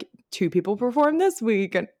be like 2 people perform this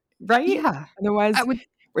week, right? Yeah. Otherwise,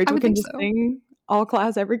 Rachel can just sing all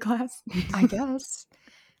class, every class. I guess.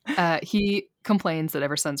 He complains that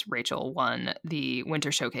ever since Rachel won the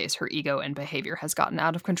Winter Showcase, her ego and behavior has gotten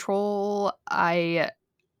out of control. I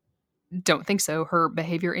don't think so. Her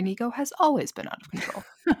behavior and ego has always been out of control.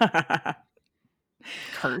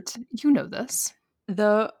 Kurt, you know this.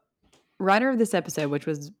 The writer of this episode, which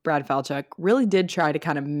was Brad Falchuk, really did try to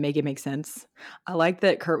kind of make it make sense. I like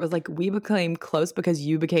that Kurt was like, we became close because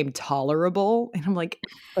you became tolerable. And I'm like,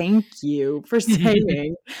 thank you for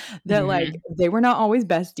saying that like they were not always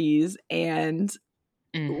besties. And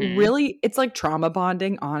really, it's like trauma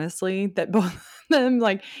bonding, honestly, that both of them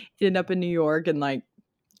like ended up in New York and like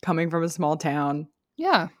coming from a small town.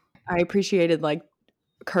 Yeah. I appreciated like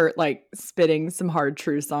Kurt like spitting some hard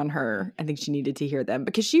truths on her. I think she needed to hear them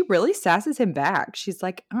because she really sasses him back. She's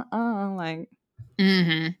like, like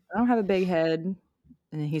I don't have a big head.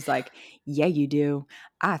 And he's like, yeah, you do.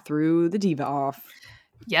 I threw the diva off.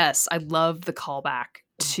 Yes, I love the callback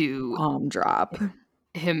to drop.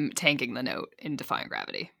 Him tanking the note in Defying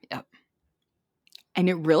Gravity. Yep. And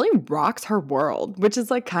it really rocks her world, which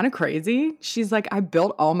is like kind of crazy. She's like, I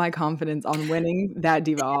built all my confidence on winning that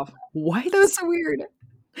diva off. What? That was so weird.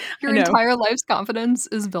 Your entire life's confidence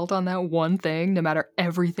is built on that one thing, no matter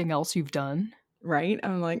everything else you've done. Right?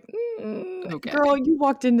 I'm like, Okay. girl, you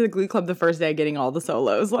walked into the Glee Club the first day getting all the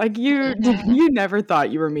solos. Like you never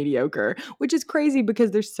thought you were mediocre, which is crazy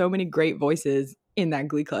because there's so many great voices in that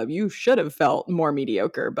Glee Club. You should have felt more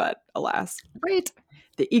mediocre, but alas. Right.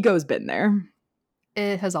 The ego's been there.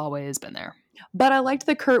 It has always been there. But I liked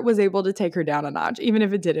that Kurt was able to take her down a notch, even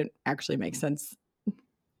if it didn't actually make sense.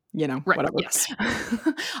 You know, Right, whatever. yes.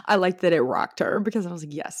 I liked that it rocked her because I was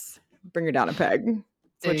like, yes, bring her down a peg.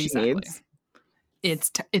 That's what she needs.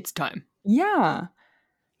 It's time. Yeah.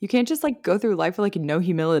 You can't just like go through life with like no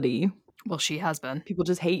humility. Well, she has been. People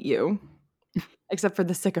just hate you. Except for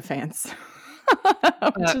the sycophants.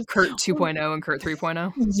 Kurt 2.0 and Kurt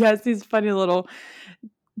 3.0. Yes, these funny little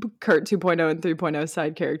Kurt 2.0 and 3.0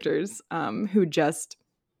 side characters who just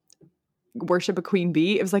worship a queen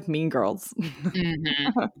bee. It was like Mean Girls.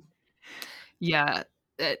 Mm-hmm. Yeah.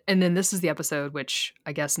 And then this is the episode, which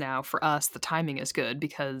I guess now for us, the timing is good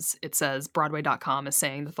because it says Broadway.com is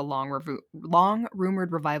saying that the long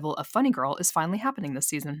rumored revival of Funny Girl is finally happening this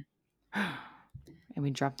season. And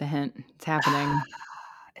we dropped the hint. It's happening.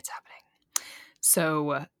 It's happening.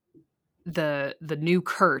 So the new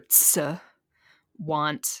Kurtz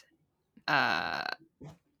want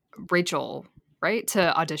Rachel, right,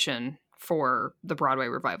 to audition for the Broadway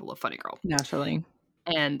revival of Funny Girl. Naturally.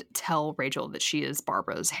 And tell Rachel that she is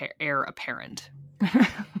Barbara's heir apparent.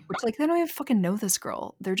 Which, like, they don't even fucking know this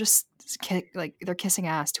girl. They're just, they're kissing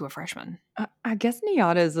ass to a freshman. I guess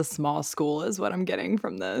NIADA is a small school is what I'm getting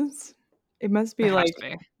from this. It must be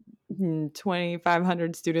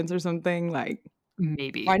 2,500 students or something. Like,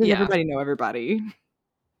 maybe. Why does everybody know everybody?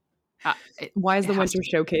 Why is the Winter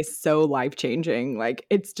Showcase so life-changing? Like,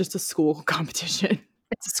 it's just a school competition.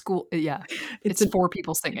 It's a school, yeah. It's 4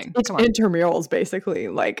 people singing. It's intramurals, basically.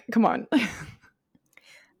 Like, come on.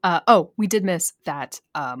 We did miss that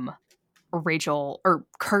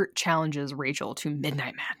Kurt challenges Rachel to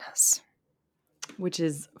Midnight Madness. Which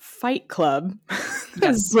is Fight Club,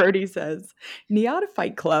 as Brody says. NIADA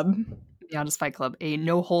Fight Club. NIADA's Fight Club, a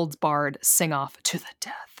no-holds-barred sing-off to the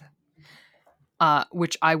death.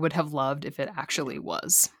 Which I would have loved if it actually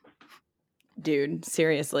was. Dude,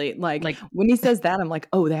 seriously. Like when he says that, I'm like,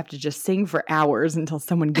 oh, they have to just sing for hours until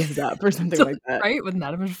someone gives up or something like that. Right? Wouldn't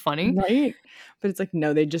that have been funny? Right? But it's like,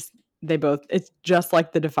 no, it's just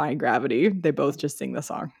like the Defying Gravity. They both just sing the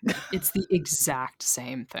song. It's the exact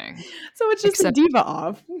same thing. So it's just a diva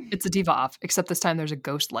off. It's a diva off, except this time there's a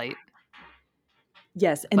ghost light.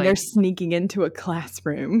 Yes, and they're sneaking into a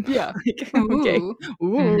classroom. Yeah. Like, okay. Ooh.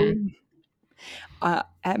 Mm-hmm.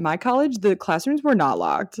 At my college, the classrooms were not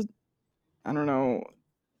locked. I don't know.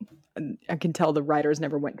 I can tell the writers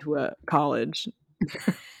never went to a college.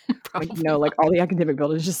 Like all the academic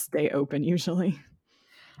buildings just stay open usually.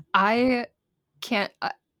 I can't.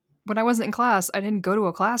 When I wasn't in class, I didn't go to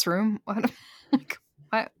a classroom. Why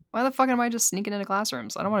the fuck am I just sneaking into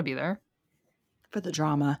classrooms? I don't want to be there. For the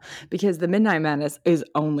drama, because the Midnight Madness is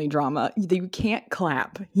only drama. You can't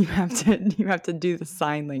clap. You have to do the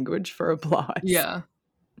sign language for applause. Yeah.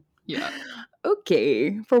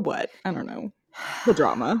 Okay, for what? I don't know. The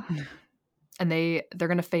drama. And they're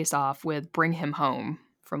gonna face off with "Bring Him Home"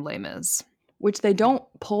 from Les Mis, which they don't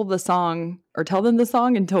pull the song or tell them the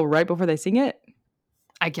song until right before they sing it.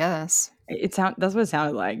 I guess that's what it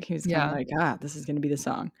sounded like. He was kind of like, this is gonna be the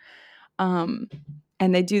song. And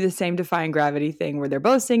they do the same Defying Gravity thing where they're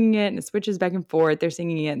both singing it and it switches back and forth. They're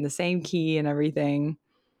singing it in the same key and everything,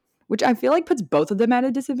 which I feel like puts both of them at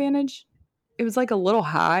a disadvantage. It was like a little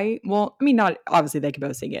high. Well, I mean, not obviously they could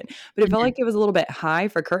both sing it, but it felt like it was a little bit high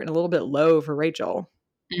for Kurt and a little bit low for Rachel.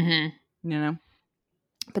 Mm-hmm. You know?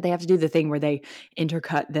 But they have to do the thing where they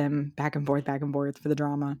intercut them back and forth for the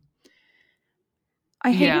drama.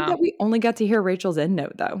 I hated that we only got to hear Rachel's end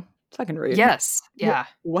note, though. It's fucking rude. Yes. Yeah.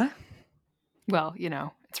 What? Well,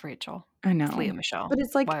 it's Rachel. I know. It's Lea Michele. But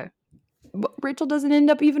it's like, Rachel doesn't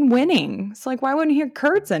end up even winning. It's like, why wouldn't you hear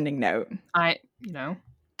Kurt's ending note?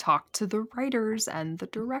 Talk to the writers and the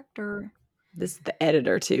director. This is the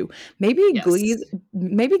editor, too. Maybe Glee's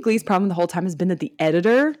problem the whole time has been that the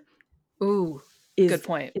editor good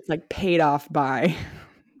point. It's like paid off by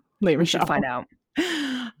Lea Michele. We should find out.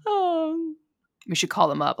 We should call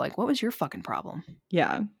them up. Like, what was your fucking problem?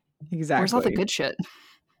 Yeah, exactly. Where's all the good shit?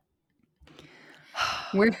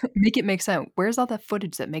 Make it make sense. Where's all that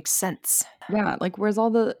footage that makes sense? Yeah, like where's all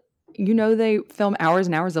the they film hours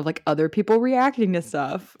and hours of like other people reacting to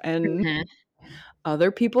stuff and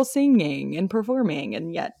other people singing and performing,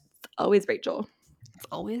 and yet it's always Rachel. It's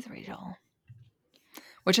always Rachel.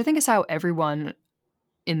 Which I think is how everyone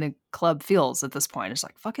in the club feels at this point. It's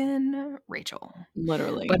like, fucking Rachel.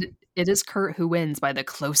 Literally. But it is Kurt who wins by the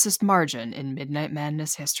closest margin in Midnight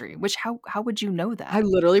Madness history, which how would you know that? I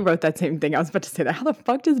literally wrote that same thing. I was about to say that. How the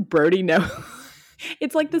fuck does Brody know?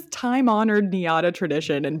 It's like this time-honored NYADA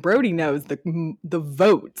tradition, and Brody knows the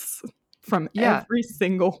votes from every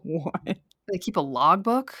single one. They keep a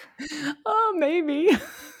logbook? Oh, maybe.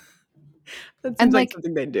 That seems And, like like,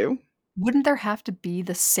 something they do. Wouldn't there have to be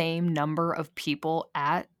the same number of people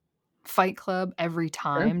at Fight Club every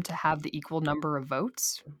time to have the equal number of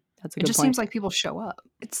votes? That's a It good just point. seems like people show up.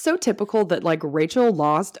 It's so typical that like Rachel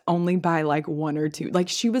lost only by like 1 or 2. Like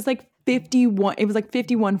she was like 51. It was like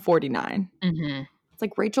 51-49. Mm-hmm. It's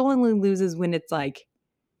like Rachel only loses when it's like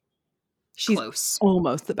she's Close.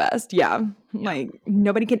 almost the best. Yeah. Like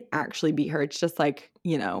nobody can actually beat her. It's just like,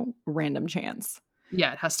 you know, random chance.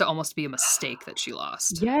 Yeah, it has to almost be a mistake that she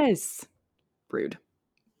lost. Yes. Rude.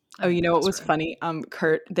 I Oh, you think know what that's was rude. funny?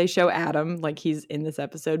 Kurt, they show Adam like he's in this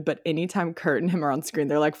episode, but anytime Kurt and him are on screen,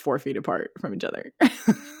 they're like 4 feet apart from each other.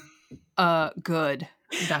 Good.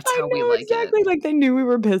 That's I how we know, like exactly. it. Like they knew we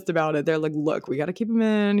were pissed about it. They're like, look, we got to keep him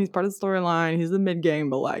in. He's part of the storyline. He's the mid game,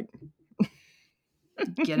 but like,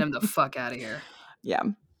 Get him the fuck out of here. yeah,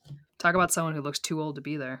 Talk about someone who looks too old to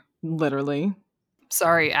be there. literally.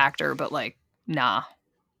 Sorry, actor, but like, nah.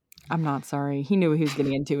 I'm not sorry. He knew what he was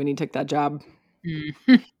getting into and he took that job.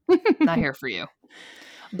 Not here for you.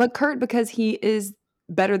 But Kurt, because he is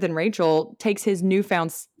better than Rachel, takes his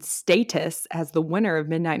newfound status as the winner of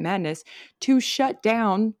Midnight Madness to shut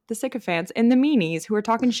down the sycophants and the meanies who are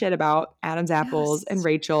talking shit about Adam's apples and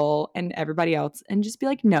Rachel and everybody else and just be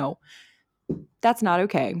like, no, that's not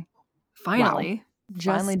okay. Finally.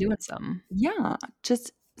 Just, Finally doing something. yeah,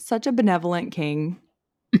 just such a benevolent king.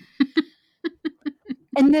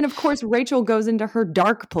 And then, of course, Rachel goes into her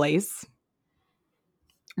dark place.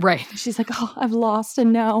 Right. She's like, oh, I've lost,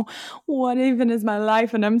 and now what even is my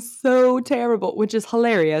life? And I'm so terrible, which is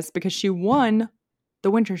hilarious because she won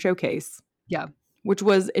the Winter Showcase. Yeah. Which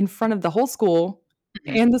was in front of the whole school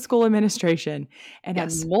and the school administration and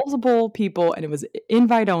had multiple people, and it was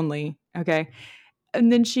invite only. Okay.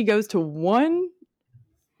 And then she goes to one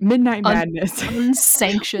Midnight Madness.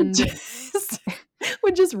 Unsanctioned.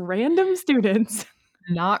 with just random students.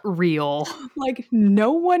 Not real. Like,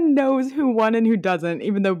 no one knows who won and who doesn't,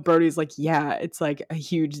 even though Brody's like, yeah, it's like a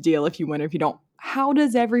huge deal if you win or if you don't. How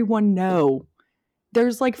does everyone know?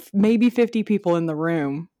 There's like maybe 50 people in the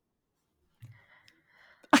room.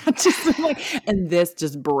 Just like, and this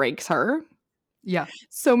just breaks her. Yeah.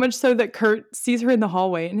 So much so that Kurt sees her in the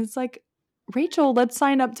hallway and it's like, Rachel, let's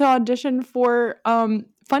sign up to audition for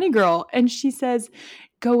Funny Girl. And she says,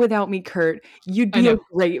 go without me, Kurt. You'd be a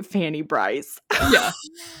great Fanny Bryce. Yeah.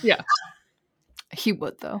 Yeah. He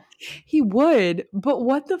would, though. He would, but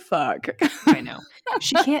what the fuck? I know.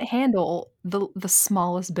 She can't handle the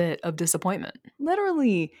smallest bit of disappointment.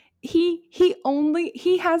 Literally. He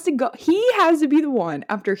has to go. He has to be the one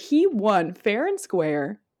after he won fair and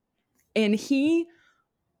square. And he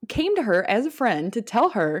came to her as a friend to tell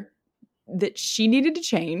her that she needed to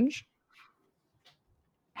change.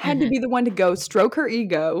 Had to be the one to go stroke her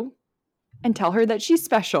ego and tell her that she's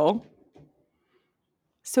special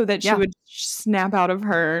so that she would snap out of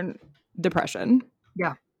her depression.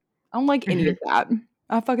 Yeah. I don't like any of that.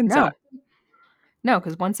 I fucking suck. No,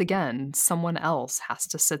 because once again, someone else has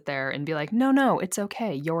to sit there and be like, no, it's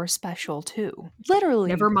okay. You're special too. Literally.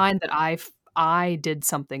 Never mind that I did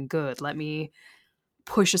something good. Let me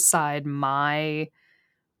push aside my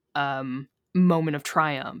moment of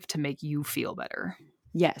triumph to make you feel better.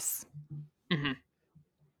 Yes. Mm-hmm.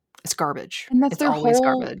 It's garbage. And that's it's their always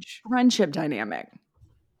whole garbage. friendship dynamic.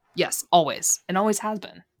 Yes, always. And always has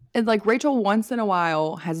been. And like Rachel once in a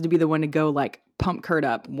while has to be the one to go like pump Kurt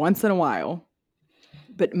up once in a while.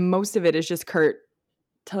 But most of it is just Kurt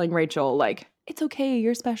telling Rachel like, it's okay,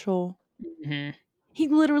 you're special. Mm-hmm. He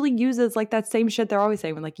literally uses like that same shit they're always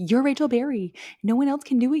saying when like, you're Rachel Berry. No one else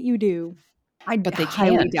can do what you do. But they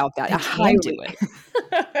highly can. doubt that. They I can highly do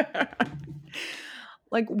it.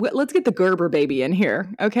 Like, let's get the Gerber baby in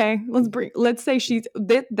here, okay? Let's say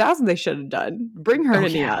that's what they should have done. Bring her to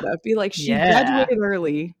NYADA. Be like, she graduated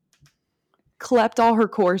early, clept all her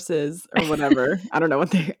courses or whatever. I don't know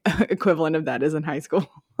what the equivalent of that is in high school.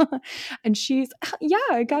 And she's,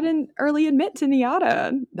 I got an early admit to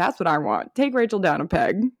NYADA. That's what I want. Take Rachel down a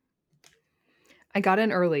peg. I got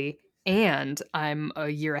in early and I'm a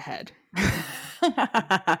year ahead.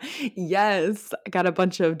 Yes. I got a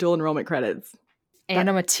bunch of dual enrollment credits. And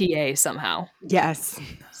I'm a TA somehow. Yes.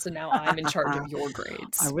 So now I'm in charge of your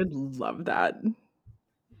grades. I would love that.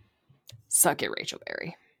 Suck it, Rachel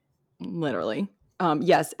Berry. Literally.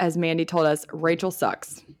 Yes, as Mandy told us, Rachel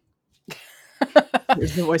sucks.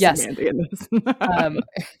 There's the voice Yes. of Mandy in this.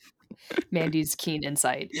 Mandy's keen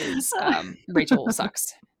insight is Rachel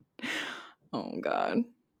sucks. Oh God.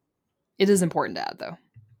 It is important to add, though.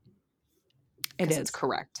 It 'cause is. It's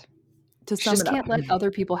correct. To She sum just it up. can't let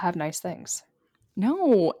other people have nice things.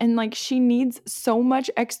 No, and like she needs so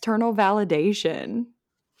much external validation.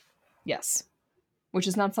 Yes. Which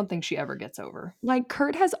is not something she ever gets over. Like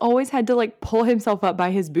Kurt has always had to like pull himself up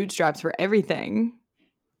by his bootstraps for everything.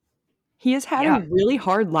 He has had Yeah. a really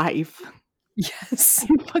hard life. Yes.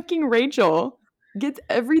 And fucking Rachel gets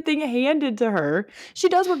everything handed to her. She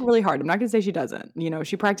does work really hard. I'm not going to say she doesn't. You know,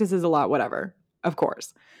 she practices a lot, whatever, of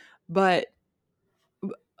course. But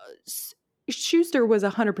Schuster was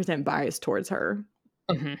 100% biased towards her.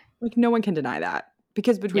 Mm-hmm. Like, no one can deny that.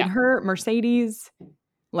 Because between her, Mercedes,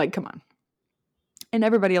 like, come on. And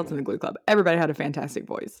everybody else in the Glee Club, everybody had a fantastic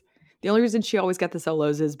voice. The only reason she always got the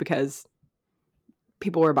solos is because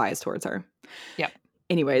people were biased towards her. Yep.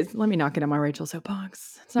 Anyways, let me not get on my Rachel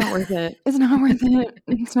soapbox. It's not worth it. It's not worth it.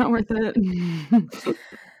 It's not worth it.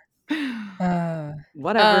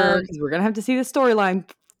 Whatever, because we're going to have to see the storyline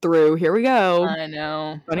through. Here we go. I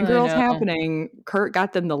know. Funny Girls happening. Kurt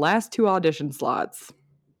got them the last 2 audition slots.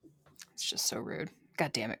 It's just so rude.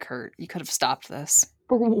 God damn it, Kurt. You could have stopped this.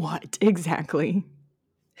 For what? Exactly.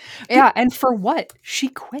 Yeah, and for what? She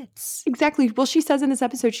quits. Exactly. Well, she says in this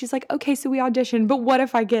episode, she's like, okay, so we auditioned, but what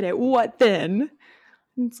if I get it? What then?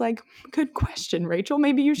 And it's like, good question, Rachel.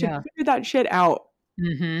 Maybe you should figure that shit out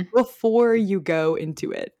before you go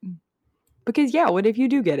into it. Because, yeah, what if you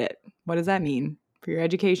do get it? What does that mean for your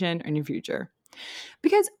education and your future?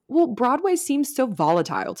 Because, well, Broadway seems so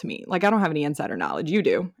volatile to me. Like, I don't have any insider knowledge. You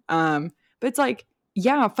do. But it's like,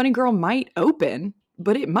 yeah, Funny Girl might open,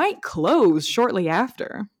 but it might close shortly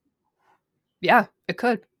after. Yeah, it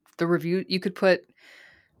could. The review, you could put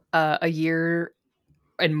a year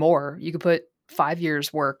and more. You could put 5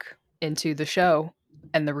 years work into the show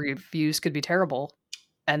and the reviews could be terrible.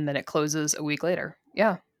 And then it closes a week later.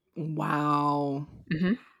 Yeah. Wow.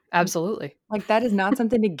 Mm-hmm. Absolutely. Like, that is not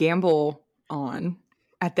something to gamble on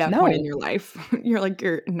at that point in your life.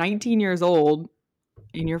 You're 19 years old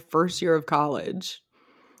in your first year of college.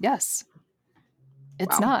 Yes.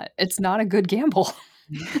 It's not. It's not a good gamble.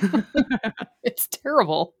 It's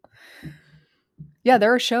terrible. Yeah,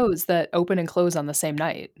 there are shows that open and close on the same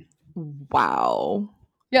night. Wow.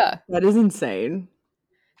 Yeah. That is insane.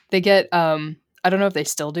 They get I don't know if they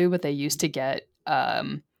still do, but they used to get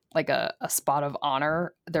like a spot of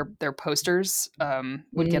honor. Their posters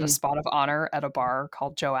would get a spot of honor at a bar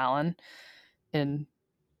called Joe Allen in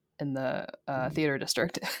the theater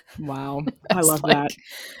district. Wow. I love that.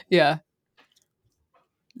 Yeah.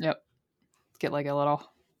 Yep. Get like a little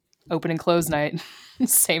open and close night.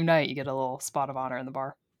 Same night you get a little spot of honor in the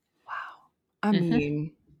bar. Wow. I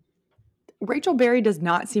mean, Rachel Berry does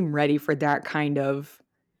not seem ready for that kind of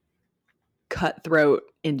cutthroat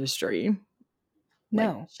industry.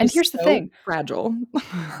 No. Like, and here's the thing. Fragile.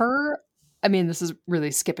 I mean, this is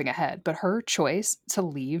really skipping ahead, but her choice to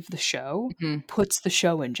leave the show puts the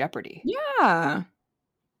show in jeopardy. Yeah.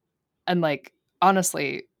 And like,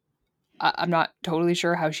 honestly, I'm not totally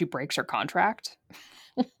sure how she breaks her contract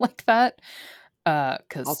like that.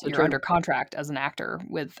 Because you're under contract as an actor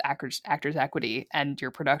with Actors Equity and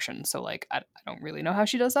your production. So like, I don't really know how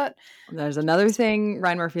she does that. There's another thing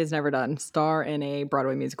Ryan Murphy has never done: star in a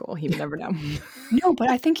Broadway musical. He would never know. No, but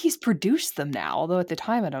I think he's produced them now. Although at the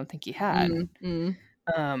time, I don't think he had.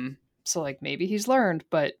 So like, maybe he's learned.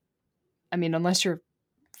 But I mean, unless you're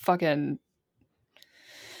fucking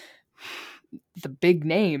the big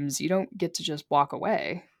names, you don't get to just walk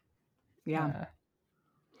away. Yeah.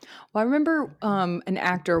 Well, I remember an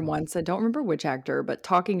actor once, I don't remember which actor, but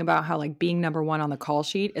talking about how like being number one on the call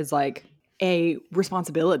sheet is like a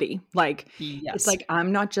responsibility. Like, it's like,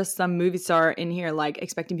 I'm not just some movie star in here like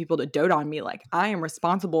expecting people to dote on me. Like, I am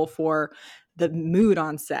responsible for the mood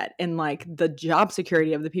on set and like the job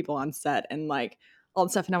security of the people on set and like all the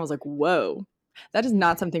stuff. And I was like, whoa, that is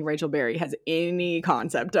not something Rachel Berry has any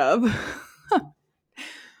concept of.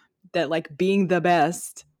 That like being the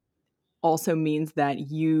best also means that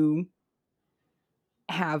you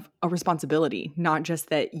have a responsibility, not just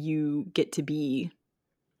that you get to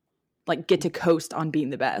coast on being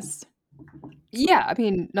the best. Yeah, I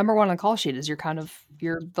mean, number one on call sheet is you're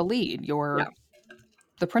the lead, you're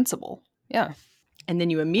the principal. Yeah. And then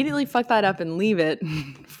you immediately fuck that up and leave it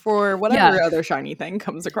for whatever other shiny thing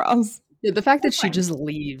comes across. Yeah, the fact that she just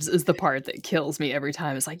leaves is the part that kills me every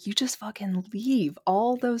time. It's like, you just fucking leave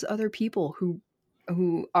all those other people who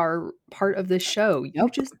are part of this show. You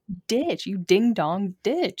just ditch. You ding dong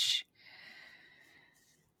ditch.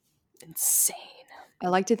 Insane. I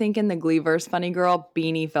like to think in the Gleeverse funny girl,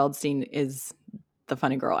 Beanie Feldstein is the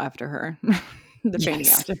funny girl after her. The painting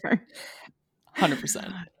Yes. after her.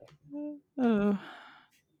 100%. Oh.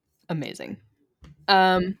 Amazing.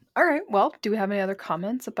 All right. Well, do we have any other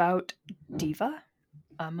comments about Diva?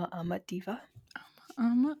 I'm a diva.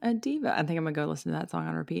 I'm a diva. I think I'm gonna go listen to that song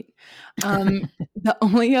on repeat. The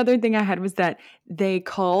only other thing I had was that the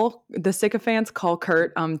sycophants call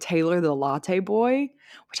Kurt Taylor the Latte Boy,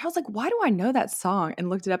 which I was like, why do I know that song? And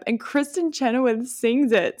looked it up, and Kristen Chenoweth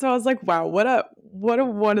sings it. So I was like, wow, what a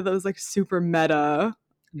one of those like super meta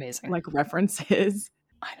Amazing. like references.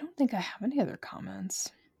 I don't think I have any other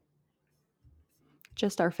comments.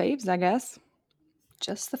 Just our faves, I guess.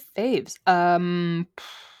 Just the faves.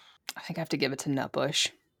 I think I have to give it to Nutbush.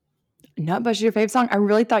 Nutbush is your fave song? I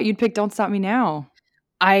really thought you'd pick Don't Stop Me Now.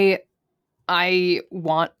 I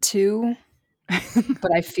want to,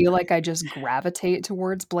 but I feel like I just gravitate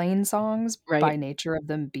towards Blaine songs Right. by nature of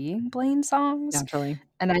them being Blaine songs. Naturally.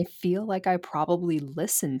 And I feel like I probably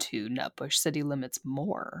listen to Nutbush City Limits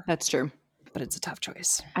more, That's true. but it's a tough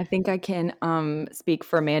choice. I think I can speak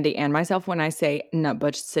for Mandy and myself when I say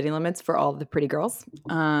Nutbush City Limits for all of the pretty girls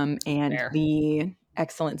and Fair. the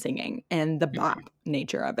excellent singing and the bop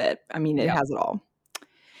nature of it. I mean, it Yeah. has it all.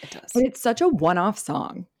 It does. And it's such a one-off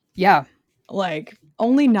song. Yeah. Like,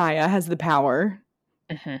 only Naya has the power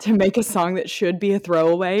Mhm. to make a song that should be a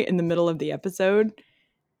throwaway in the middle of the episode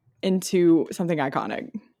into something iconic.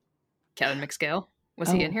 Kevin McScale. Was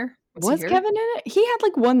he in here? Was he here? Kevin in it? He had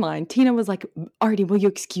like one line. Tina was like, Artie, will you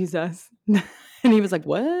excuse us? And he was like,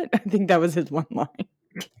 what? I think that was his one line.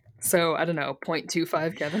 So, I don't know,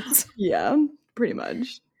 0.25 Kevins. Yeah, pretty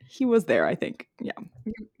much. He was there, I think. Yeah.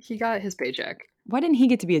 He got his paycheck. Why didn't he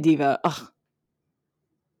get to be a diva? Ugh.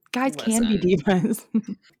 Guys can be divas.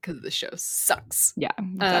 Because the show sucks. Yeah,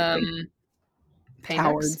 exactly. Pain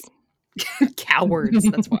Cowards. X? Cowards.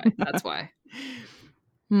 That's why. That's why.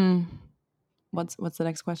 What's the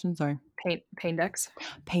next question? Sorry. Pain Dex.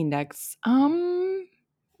 Pain Dex.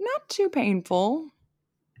 Not too painful.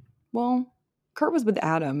 Well, Kurt was with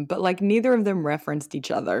Adam, but like neither of them referenced each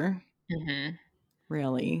other. Mm-hmm.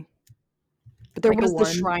 Really. But there Like a was the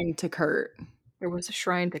one- shrine to Kurt. There was a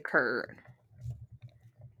shrine to Kurt.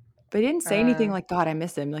 But he didn't say anything like, God, I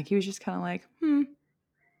miss him. Like he was just kind of like,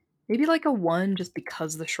 Maybe like a 1 just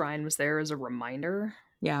because the shrine was there as a reminder.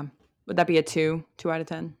 Yeah. Would that be a 2? 2 out of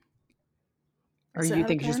 10? Or Is it you out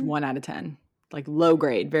think of it's just 10? 1 out of 10? Like low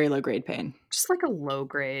grade, very low grade pain. Just like a low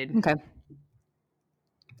grade. Okay.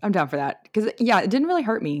 I'm down for that. Because, yeah, it didn't really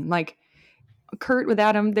hurt me. Like, Kurt with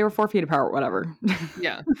Adam, they were 4 feet apart, whatever.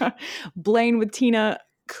 Yeah. Blaine with Tina,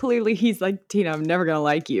 clearly he's like, Tina, I'm never going to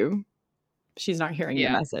like you. She's not hearing the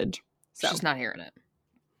message. So, She's not hearing it.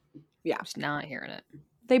 yeah. She's not hearing it.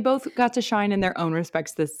 They both got to shine in their own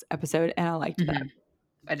respects this episode, and I liked that.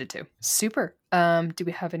 I did too. Super. Do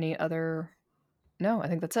we have any other? No, I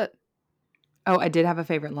think that's it. Oh, I did have a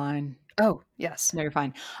favorite line. Oh, yes. No, you're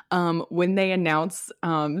fine. When they announce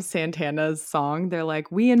Santana's song, they're like,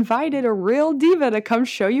 we invited a real diva to come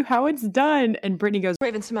show you how it's done. And Brittany goes,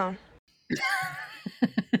 Raven Simone.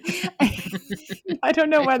 I don't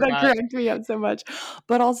know why that forgot. cracked me up so much.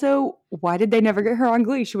 But also, why did they never get her on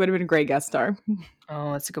Glee? She would have been a great guest star.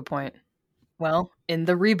 Oh, that's a good point. Well, in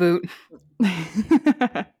the reboot.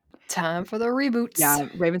 Time for the reboots. Yeah,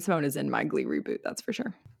 Raven Simone is in my Glee reboot, that's for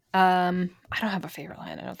sure. I don't have a favorite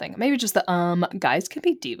line, I don't think. Maybe just the guys can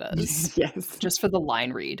be divas. Yes. Just for the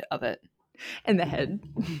line read of it. And the head.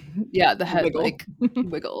 Yeah, the head Wiggle. like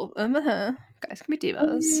wiggle. Guys can be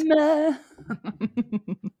divas.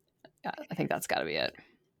 Yeah, I think that's gotta be it.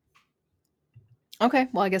 Okay,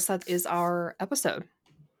 well I guess that is our episode.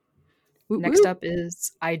 Next up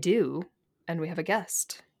is I Do, and we have a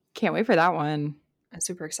guest. Can't wait for that one. I'm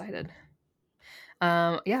super excited.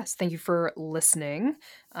 Yes, thank you for listening.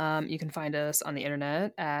 You can find us on the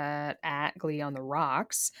internet at Glee on the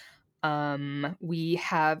Rocks. We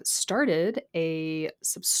have started a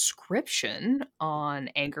subscription on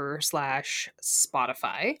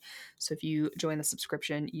Anchor/Spotify. So if you join the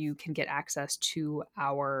subscription, you can get access to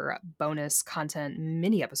our bonus content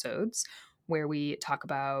mini episodes where we talk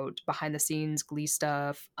about behind the scenes Glee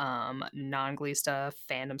stuff, non-Glee stuff,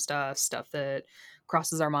 fandom stuff that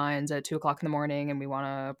crosses our minds at 2:00 in the morning and we want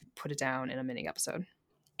to put it down in a mini episode.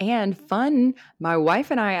 And fun, my wife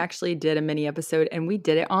and I actually did a mini episode and we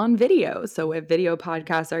did it on video. So if video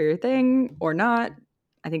podcasts are your thing or not,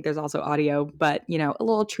 I think there's also audio, but you know, a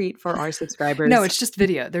little treat for our subscribers. No, it's just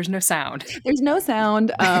video. There's no sound. There's no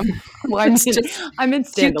sound. Well, I'm in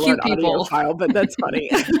standalone cute audio people. file, but that's funny.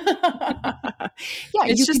 Yeah,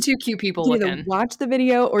 It's you just can two cute people either looking. watch the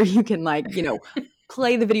video or you can like, you know,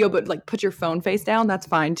 play the video, but like put your phone face down, that's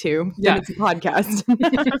fine too. Yeah. Then it's a podcast.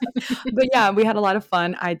 But yeah, we had a lot of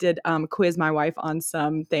fun. I did quiz my wife on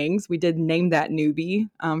some things. We did Name That Newbie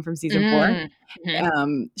from season 4.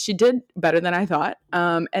 She did better than I thought.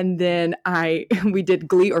 And then we did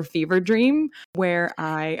Glee or Fever Dream, where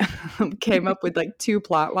I came up with like 2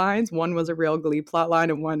 plot lines. One was a real Glee plot line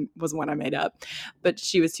and one was one I made up. But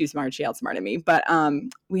she was too smart. She outsmarted me. But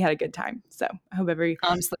we had a good time. So I hope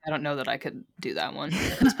Honestly, I don't know that I could do that one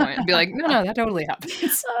at this point. I'd be like, no, that totally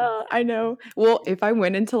happens. I know. Well, if I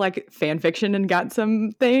went into like fan fiction and got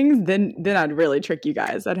some things, then I'd really trick you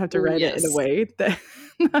guys. I'd have to write it in a way that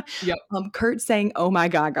Yep. Kurt saying, "Oh my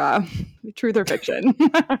gaga," truth or fiction?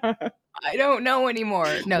 I don't know anymore.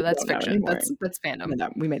 No, that's don't know fiction. anymore. That's fandom. No,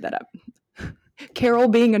 we made that up. Carol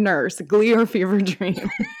being a nurse, Glee or Fever Dream?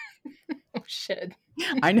 Oh shit.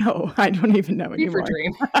 I know. I don't even know Fever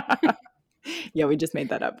anymore. dream. Yeah, we just made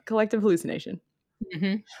that up. Collective hallucination.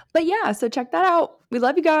 Mm-hmm. But yeah, so check that out. We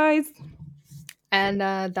love you guys. And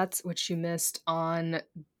that's what you missed on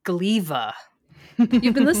Gleeva.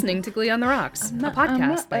 You've been listening to Glee on the Rocks, I'm a not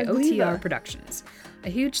podcast by a OTR Gleeva. Productions. A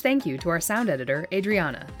huge thank you to our sound editor,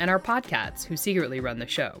 Adriana, and our podcats who secretly run the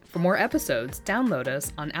show. For more episodes, download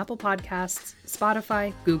us on Apple Podcasts,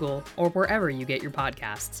 Spotify, Google, or wherever you get your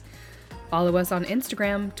podcasts. Follow us on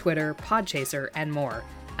Instagram, Twitter, Podchaser, and more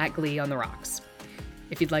at Glee on the Rocks.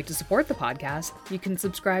 If you'd like to support the podcast, you can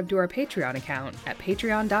subscribe to our Patreon account at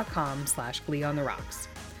patreon.com/GleeOnTheRocks.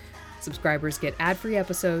 Subscribers get ad-free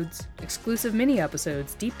episodes, exclusive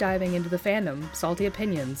mini-episodes deep diving into the fandom, salty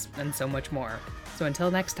opinions, and so much more. So until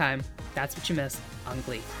next time, that's what you missed on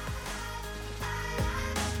Glee.